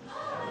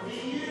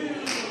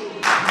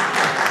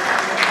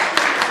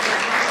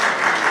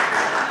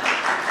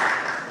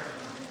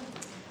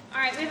 All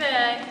right, we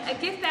have a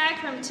gift bag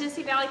from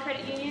Tennessee Valley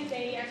Credit Union.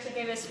 They actually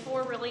gave us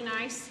 4 really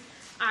nice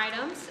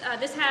items.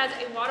 This has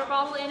a water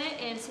bottle in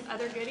it and some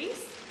other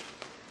goodies.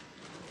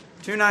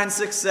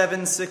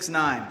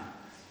 296769.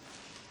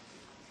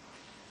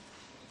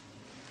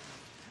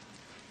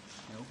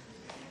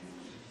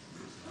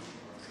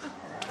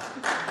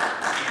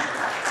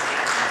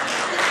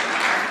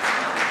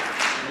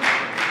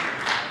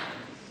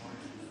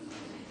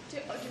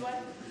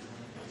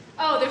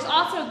 Oh, there's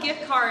also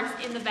gift cards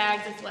in the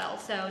bags as well,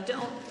 so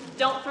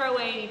don't throw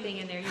away anything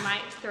in there. You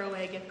might throw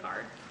away a gift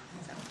card.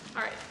 So,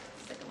 all right,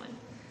 second one.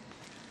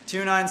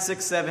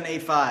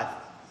 296785.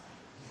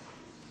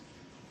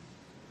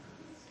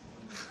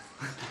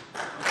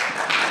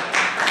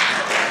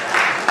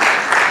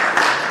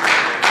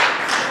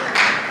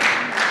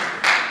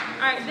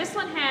 All right, this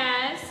one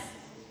has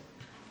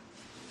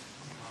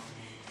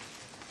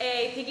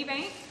a piggy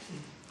bank.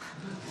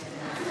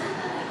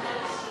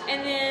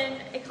 And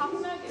then a coffee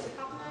mug,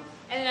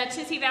 and then a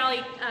Tennessee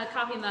Valley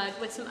coffee mug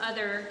with some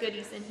other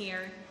goodies in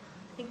here.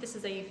 I think this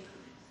is it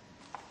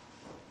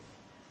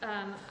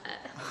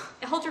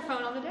holds your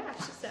phone on the dash,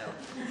 so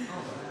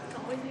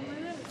don't wait what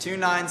it is.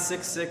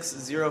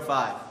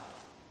 296605.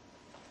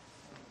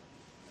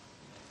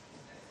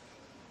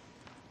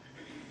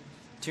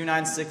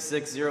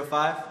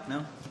 296605.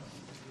 No?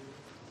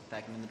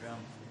 Back into the drum.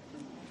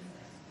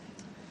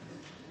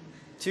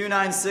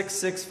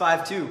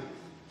 296652.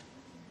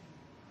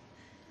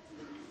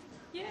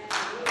 Yay!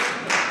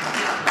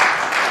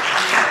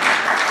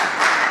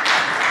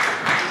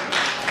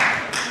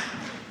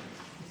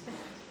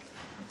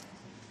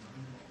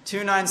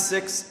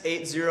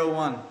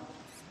 296801.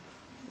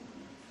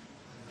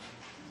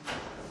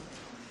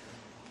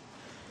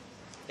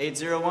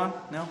 801?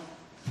 No?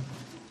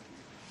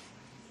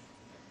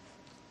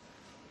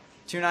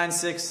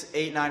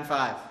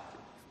 296895.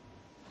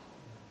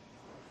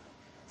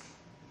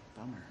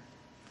 Bummer.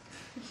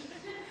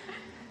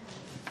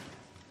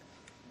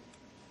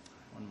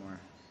 One more.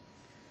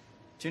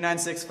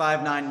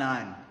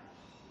 296599.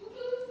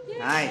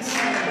 Nice.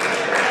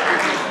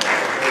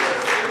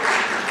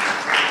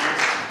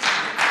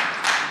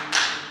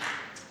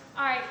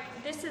 All right,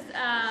 this is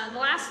the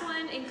last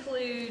one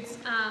includes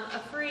a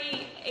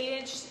free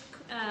 8-inch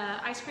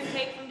ice cream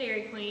cake from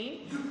Dairy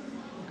Queen.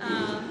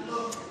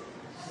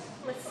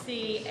 Let's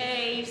see,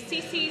 a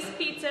CC's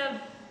Pizza,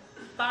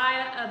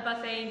 buy a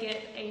buffet and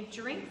get a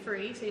drink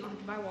free, so you don't have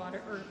to buy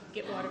water or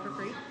get water for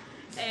free.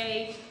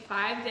 A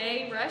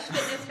 5-day Rush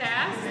Fitness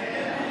Pass.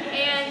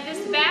 And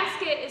this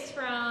basket is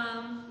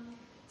from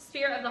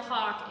Spirit of the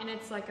Hawk, and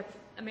it's like a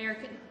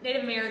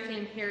Native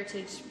American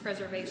heritage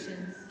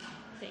preservation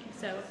thing.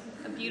 So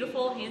a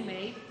beautiful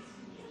handmade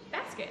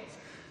basket.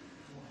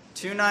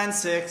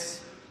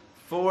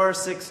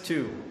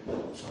 296-462.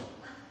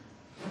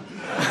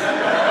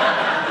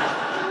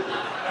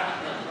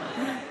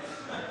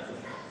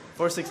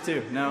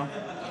 No.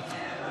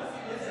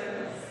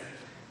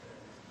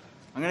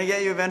 I'm gonna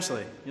get you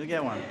eventually. You'll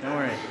get one. Don't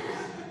worry.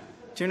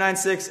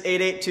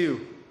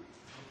 296-882.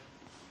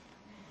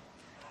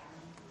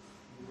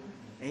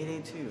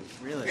 882.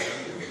 Really?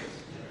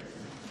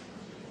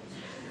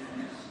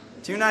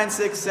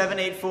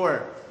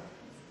 296-784.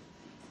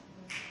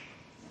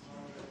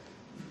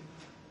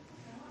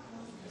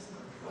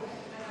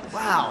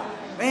 Wow,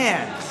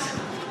 man,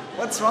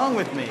 what's wrong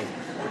with me?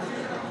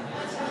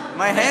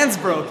 My hand's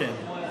broken.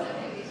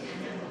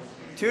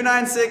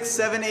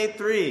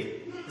 296-783.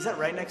 Is that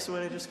right next to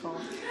what I just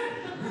called?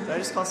 Did I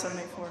just call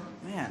 784?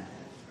 Man,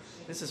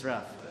 this is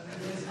rough.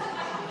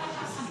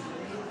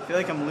 I feel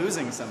like I'm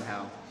losing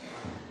somehow.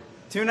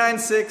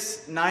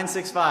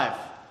 296-965.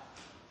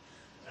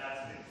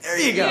 There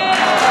you go.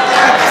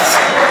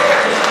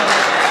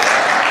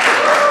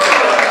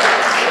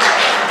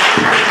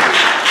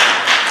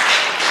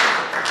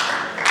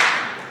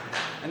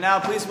 And now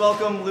please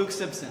welcome Luke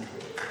Simpson.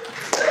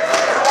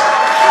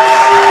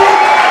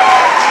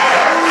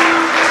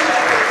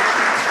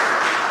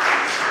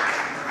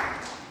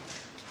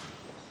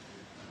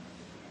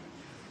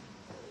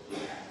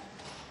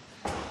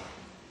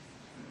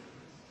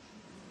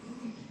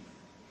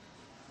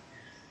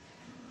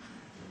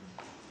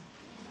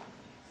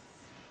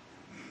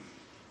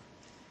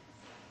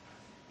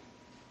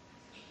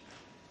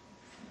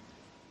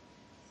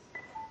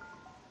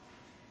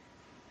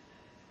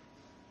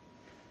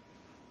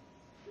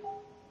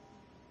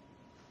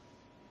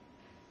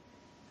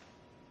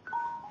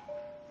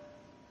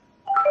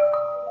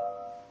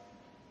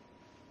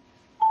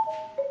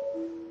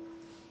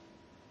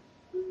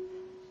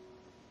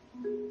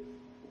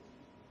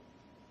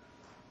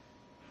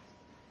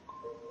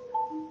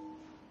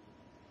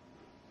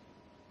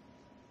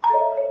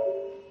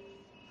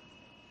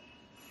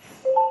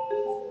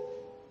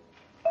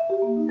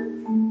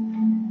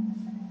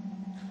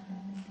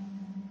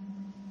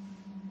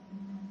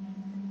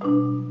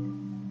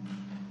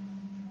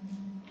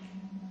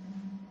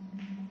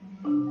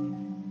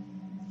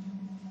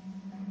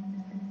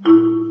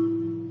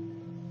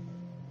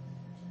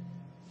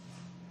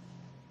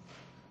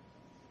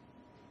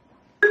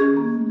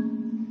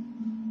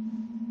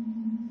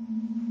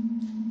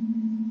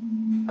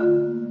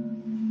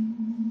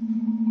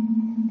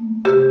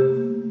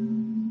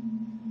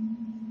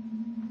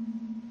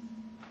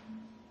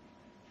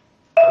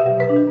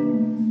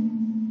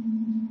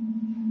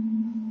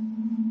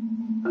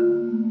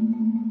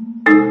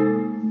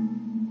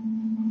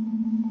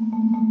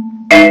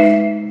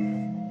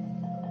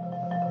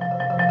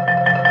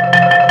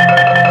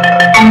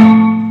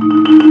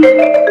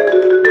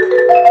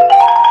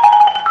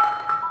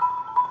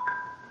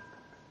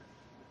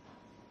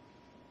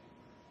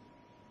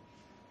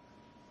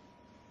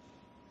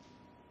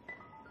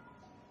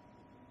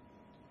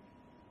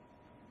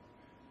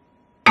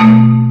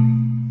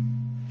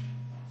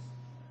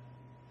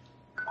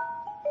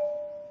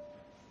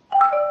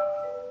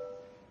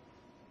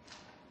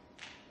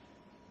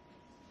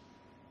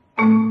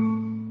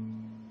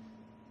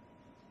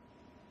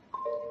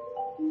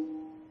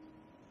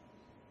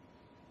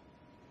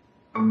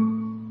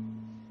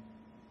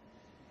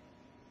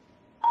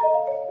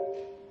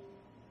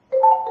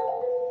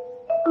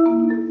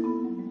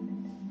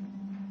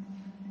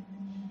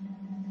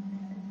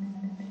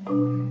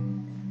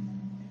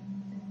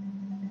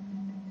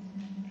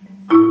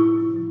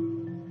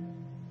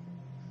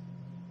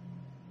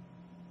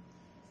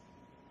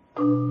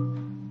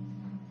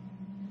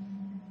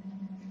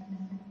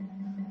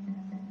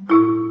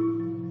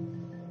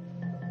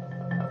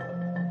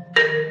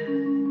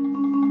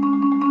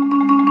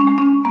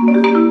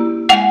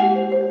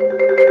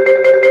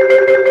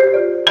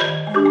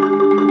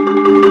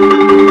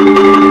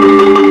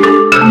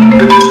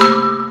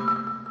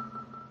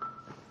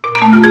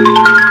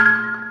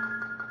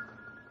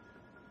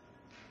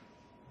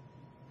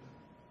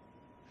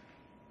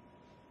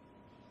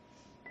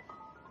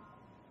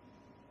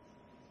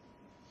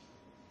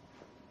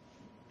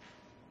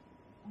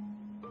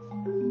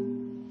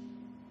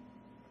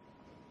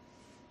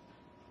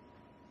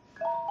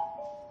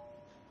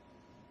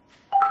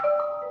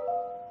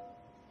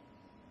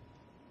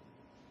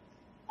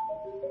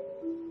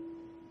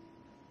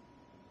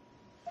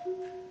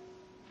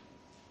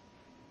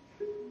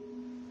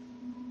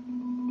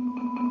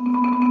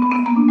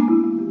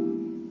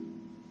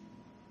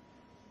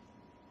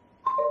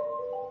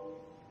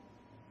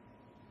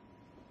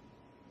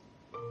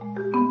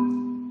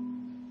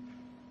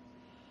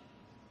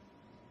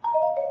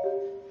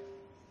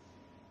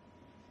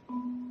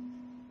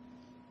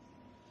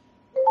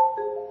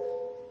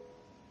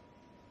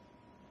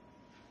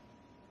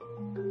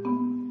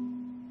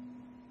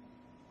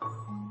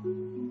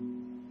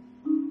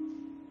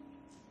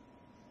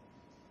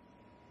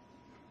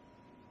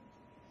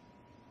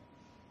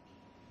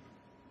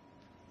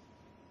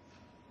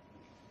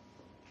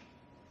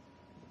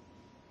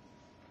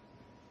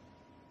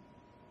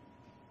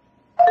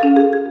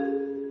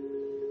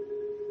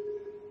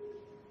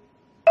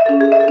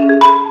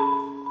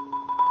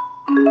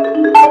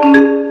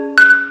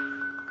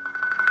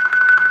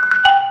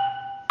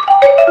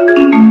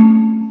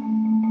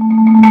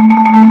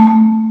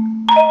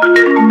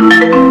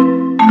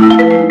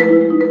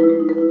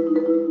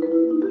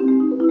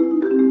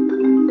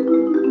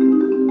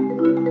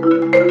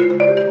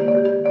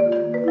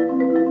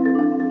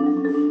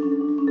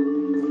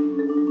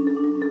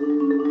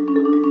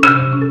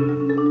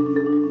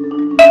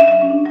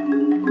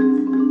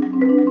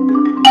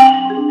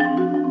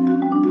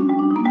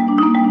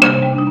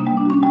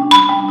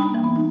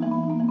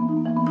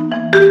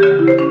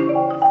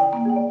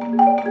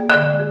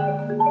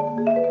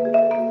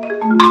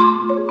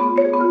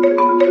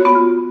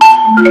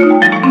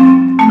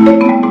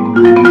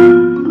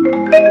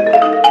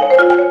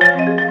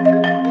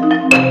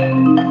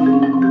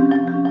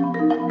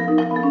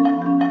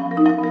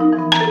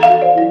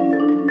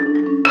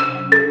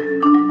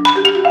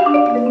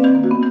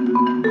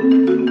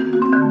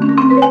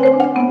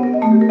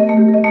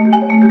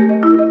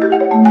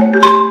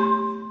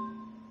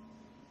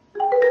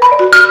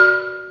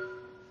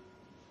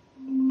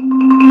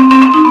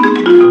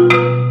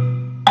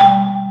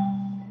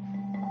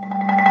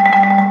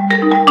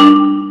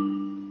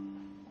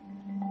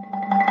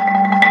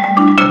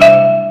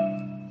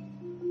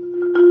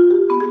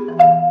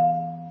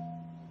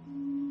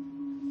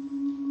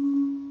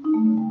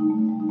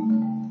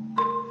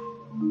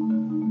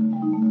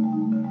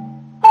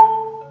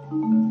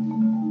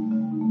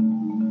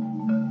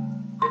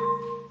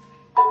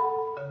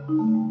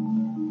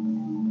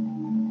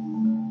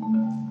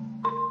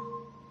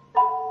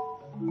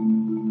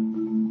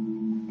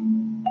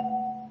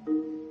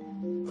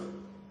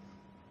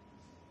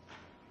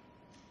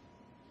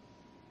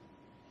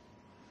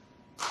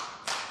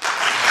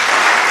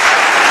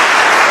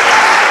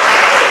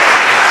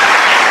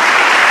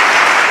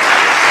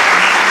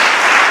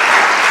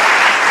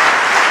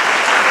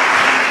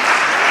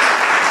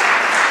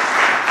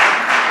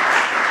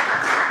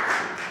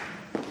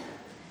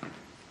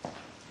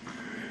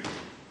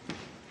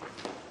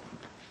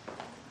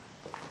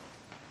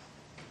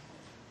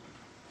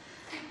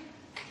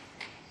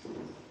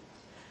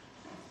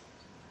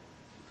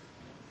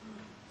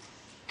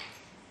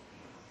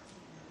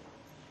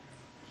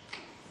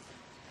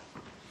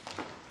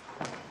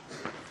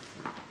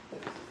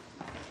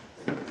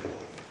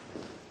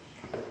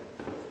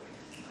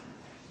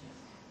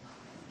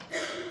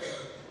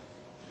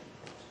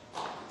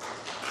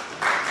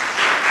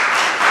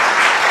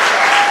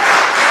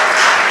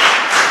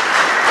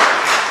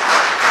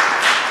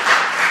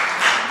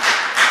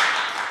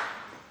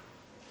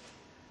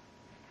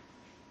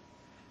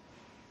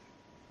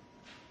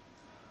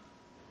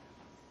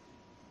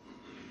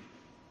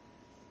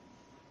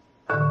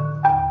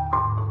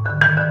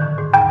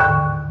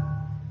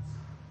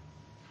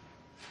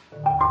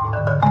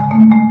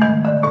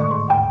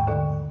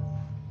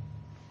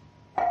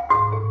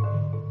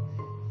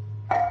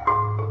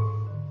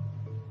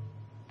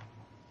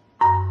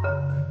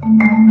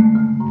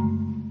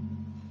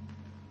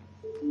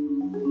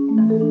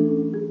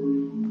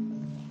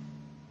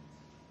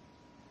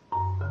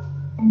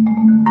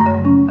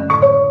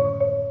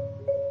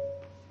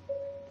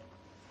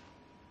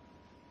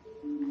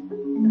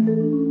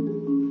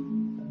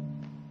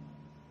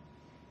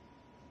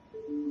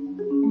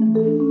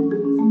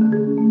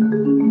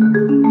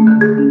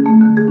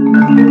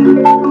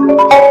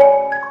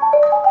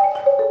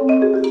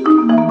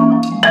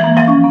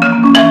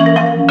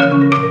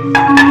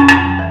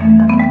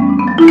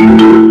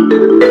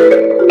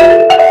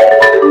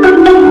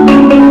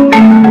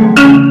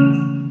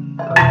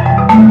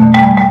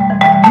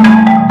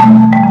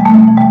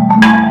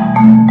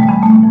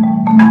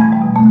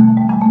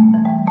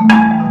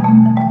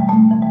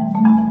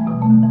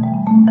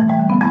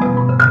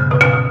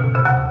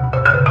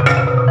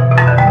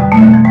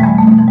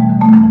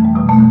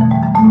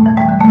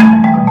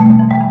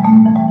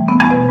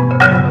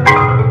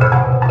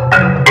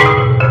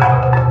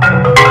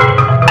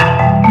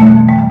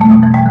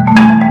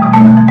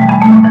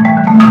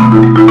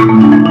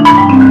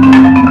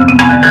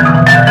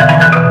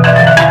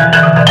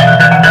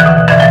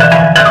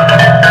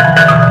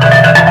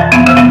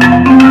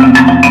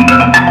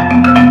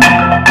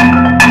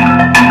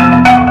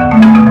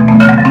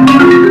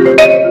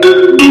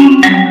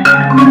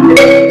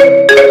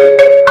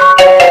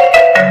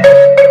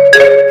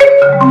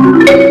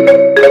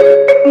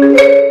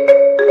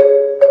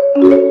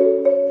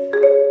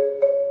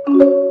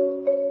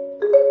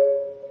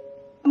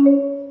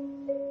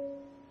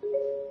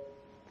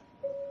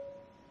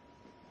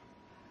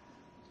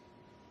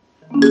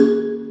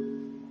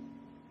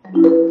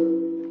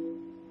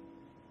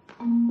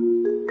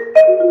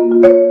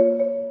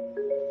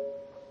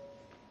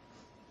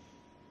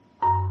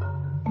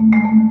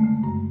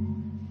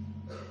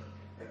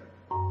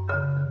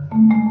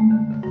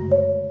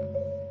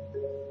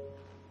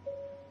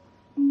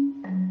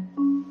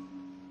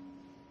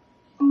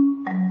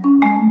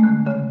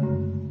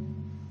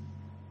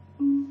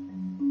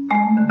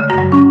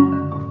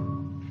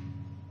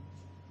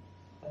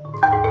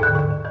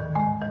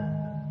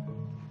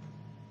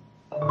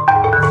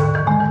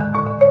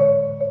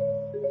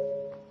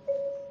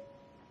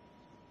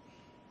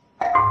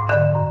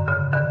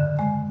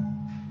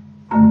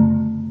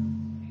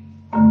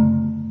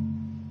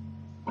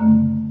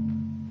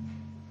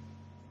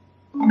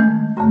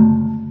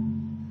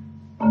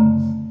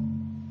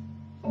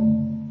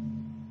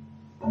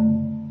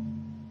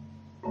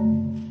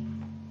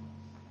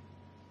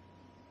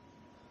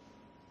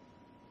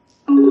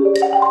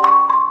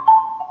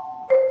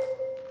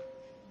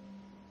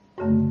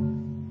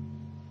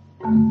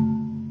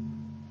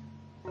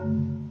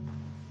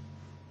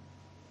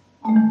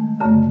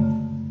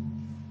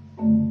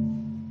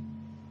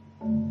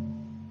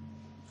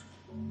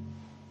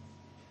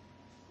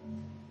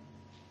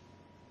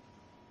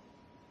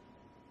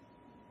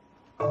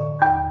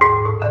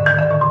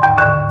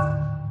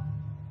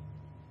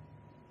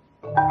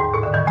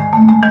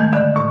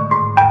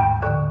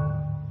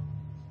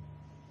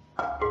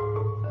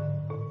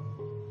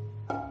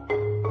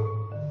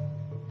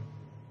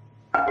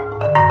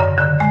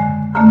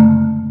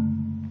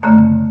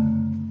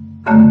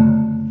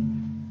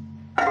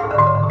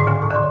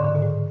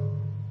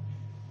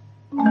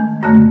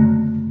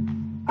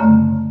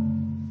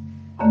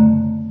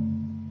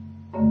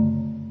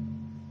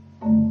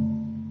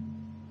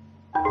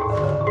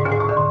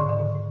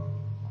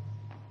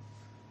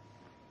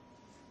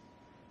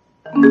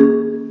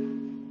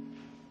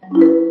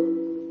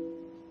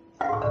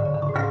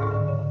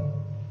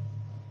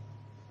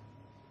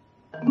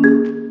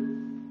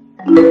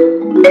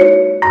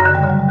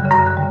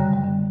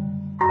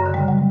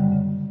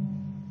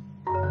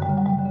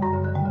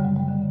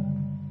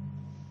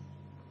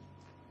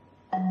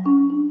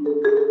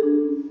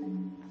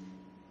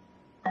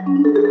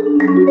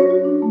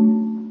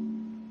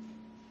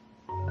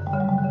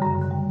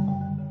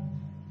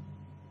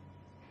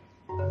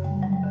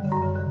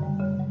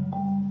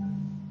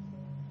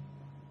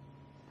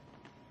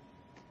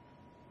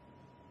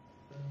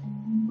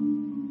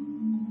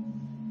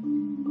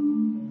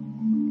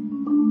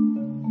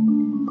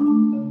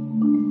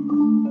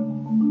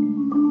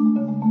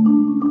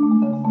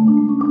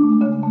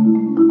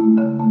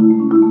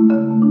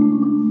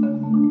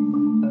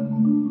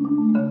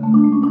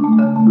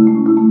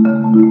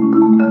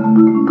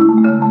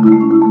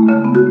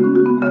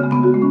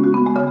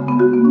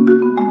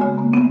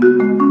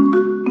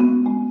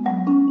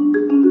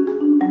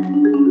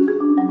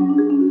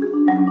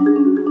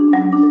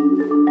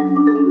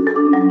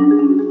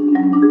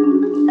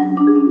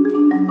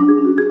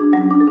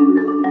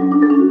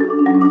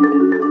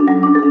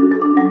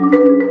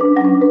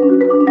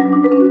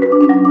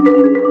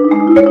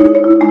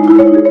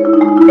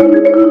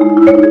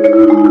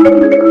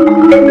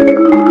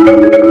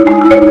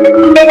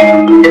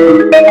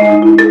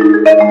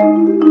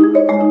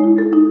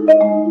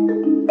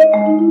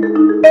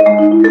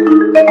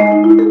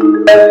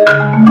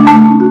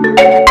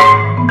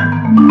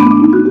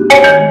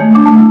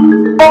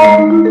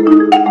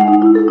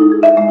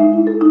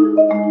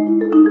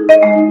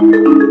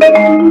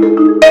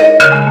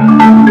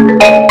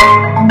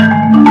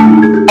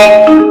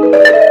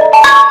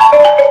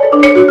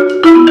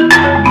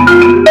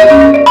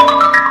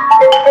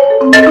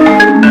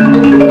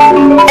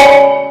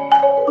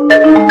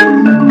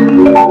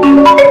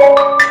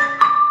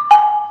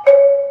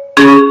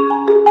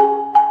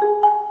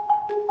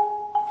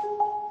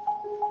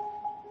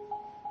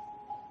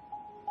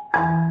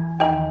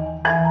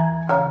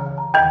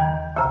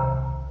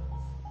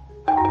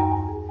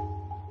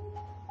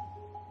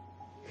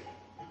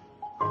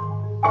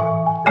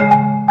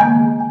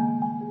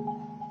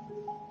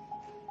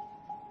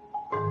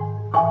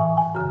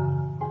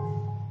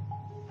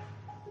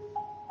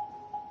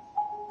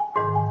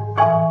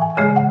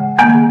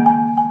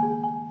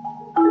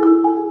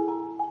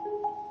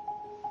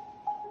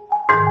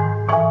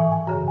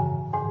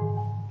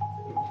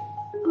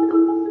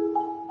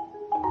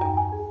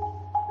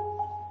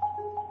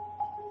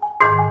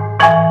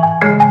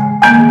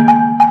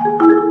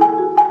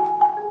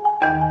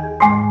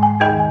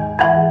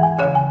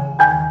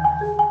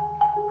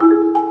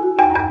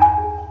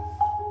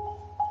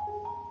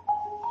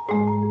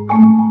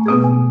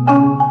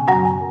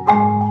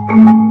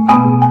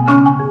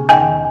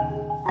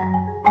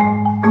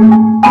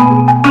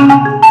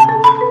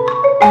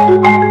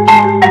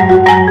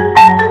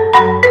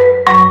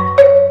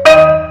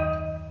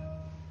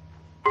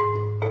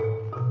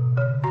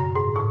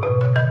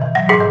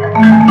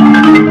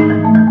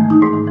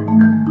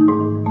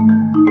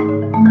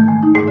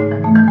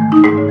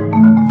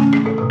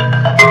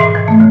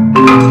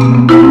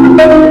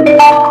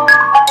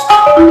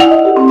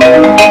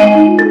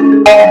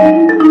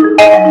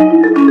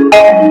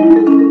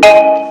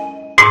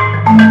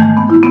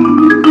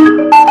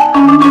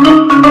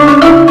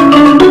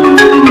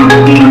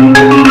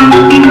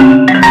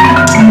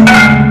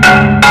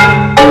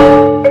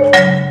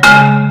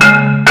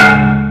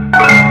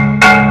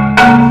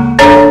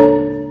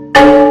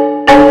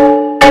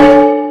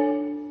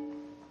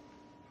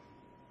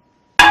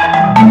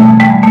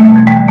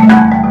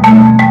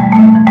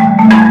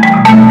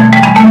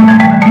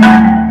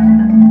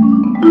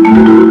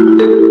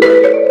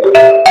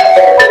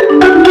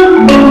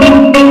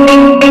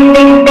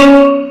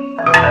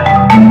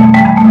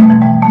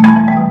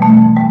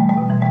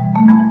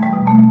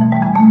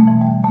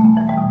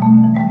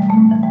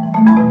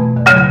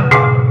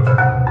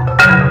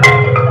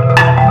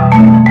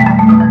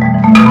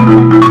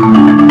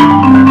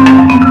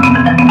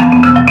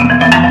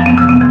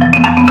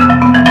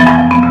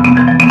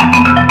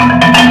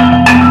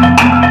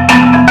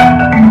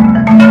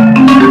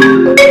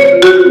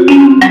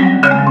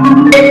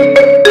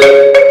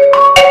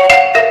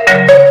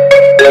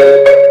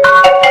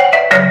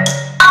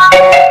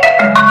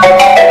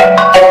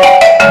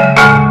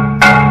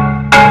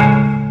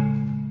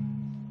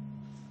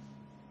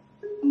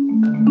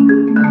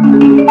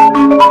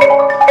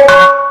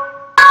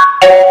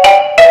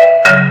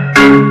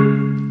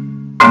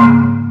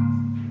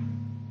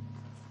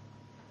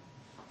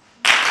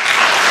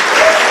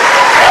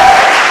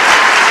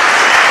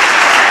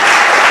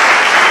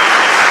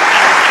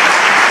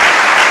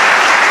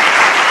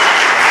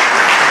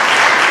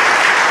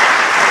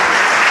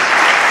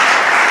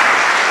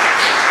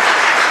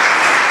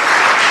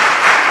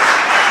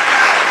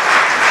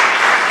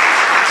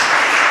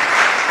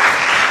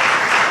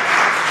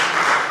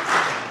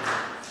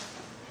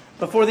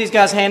 Before these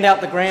guys hand out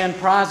the grand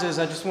prizes,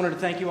 I just wanted to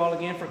thank you all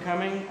again for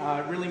coming.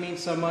 It really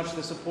means so much,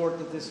 the support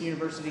that this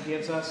university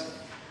gives us.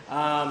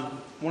 I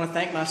want to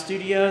thank my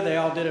studio. They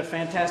all did a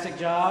fantastic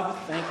job.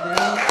 Thank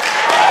them.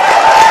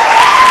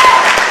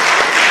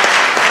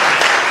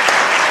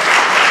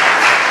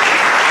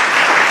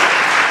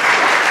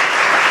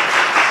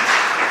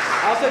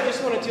 I also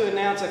just wanted to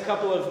announce a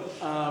couple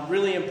of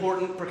really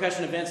important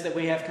percussion events that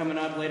we have coming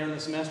up later in the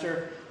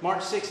semester. March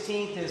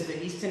 16th is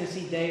the East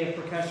Tennessee Day of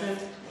Percussion.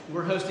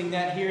 We're hosting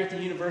that here at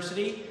the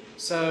university.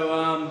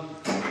 So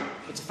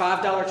it's a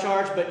 $5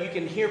 charge, but you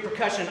can hear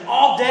percussion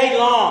all day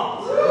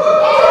long.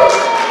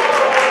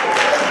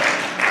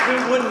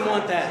 Who wouldn't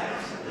want that?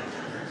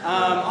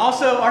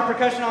 Also, our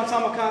Percussion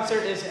Ensemble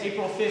concert is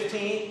April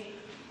 15th.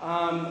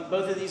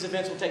 Both of these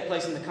events will take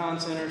place in the Con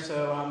Center,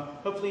 so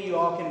hopefully you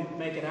all can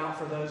make it out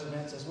for those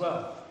events as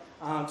well.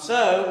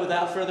 So,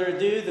 without further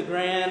ado, the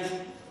grand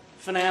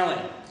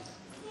finale.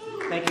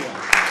 Thank you all.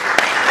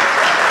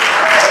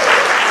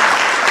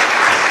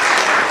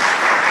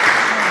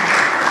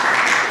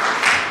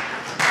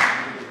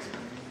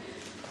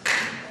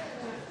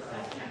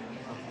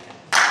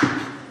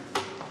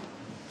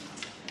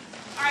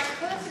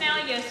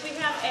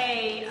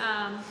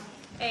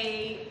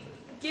 A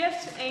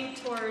gift aimed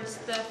towards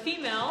the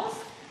females,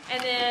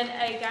 and then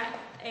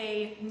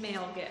a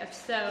male gift.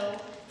 So,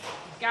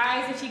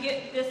 guys, if you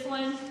get this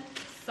one,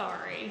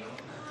 sorry,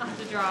 I'll have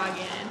to draw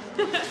again.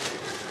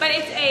 But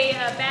it's a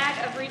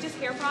bag of Regis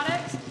hair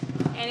products,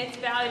 and it's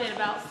valued at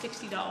about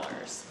 $60.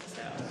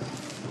 So.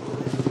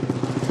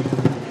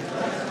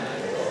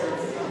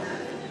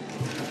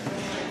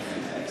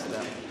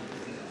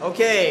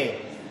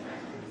 Okay.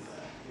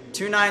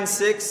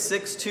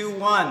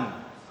 296621.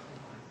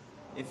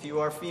 If you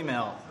are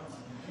female.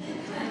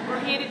 Or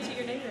hand it to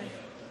your neighbor.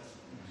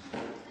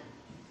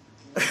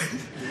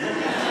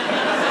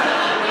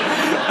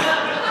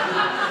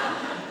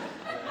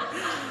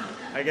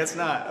 I guess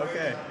not.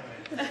 Okay.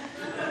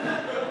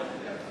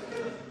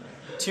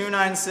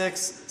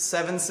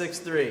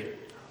 296763.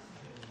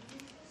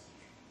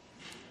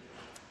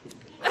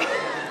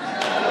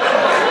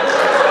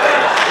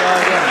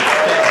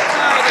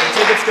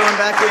 Tickets going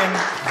back in.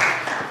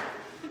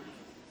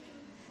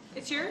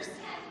 It's yours?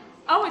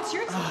 Oh, it's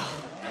yours.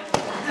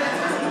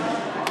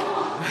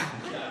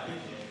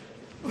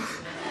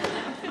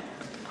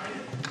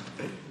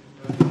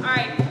 All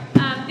right.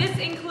 This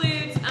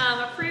includes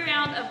a free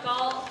round of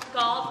golf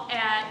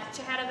at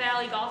Chahata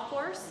Valley Golf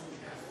Course,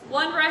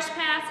 1 rush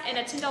pass, and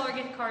a $10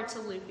 gift card to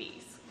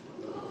Loopy's.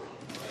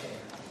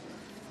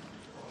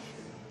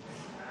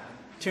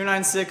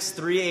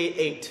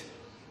 296388.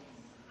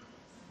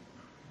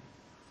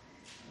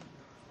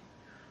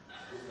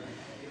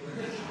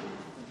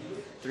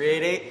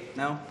 $388?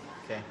 No?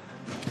 Okay.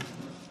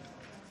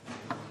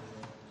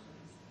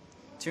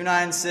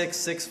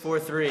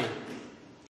 296643.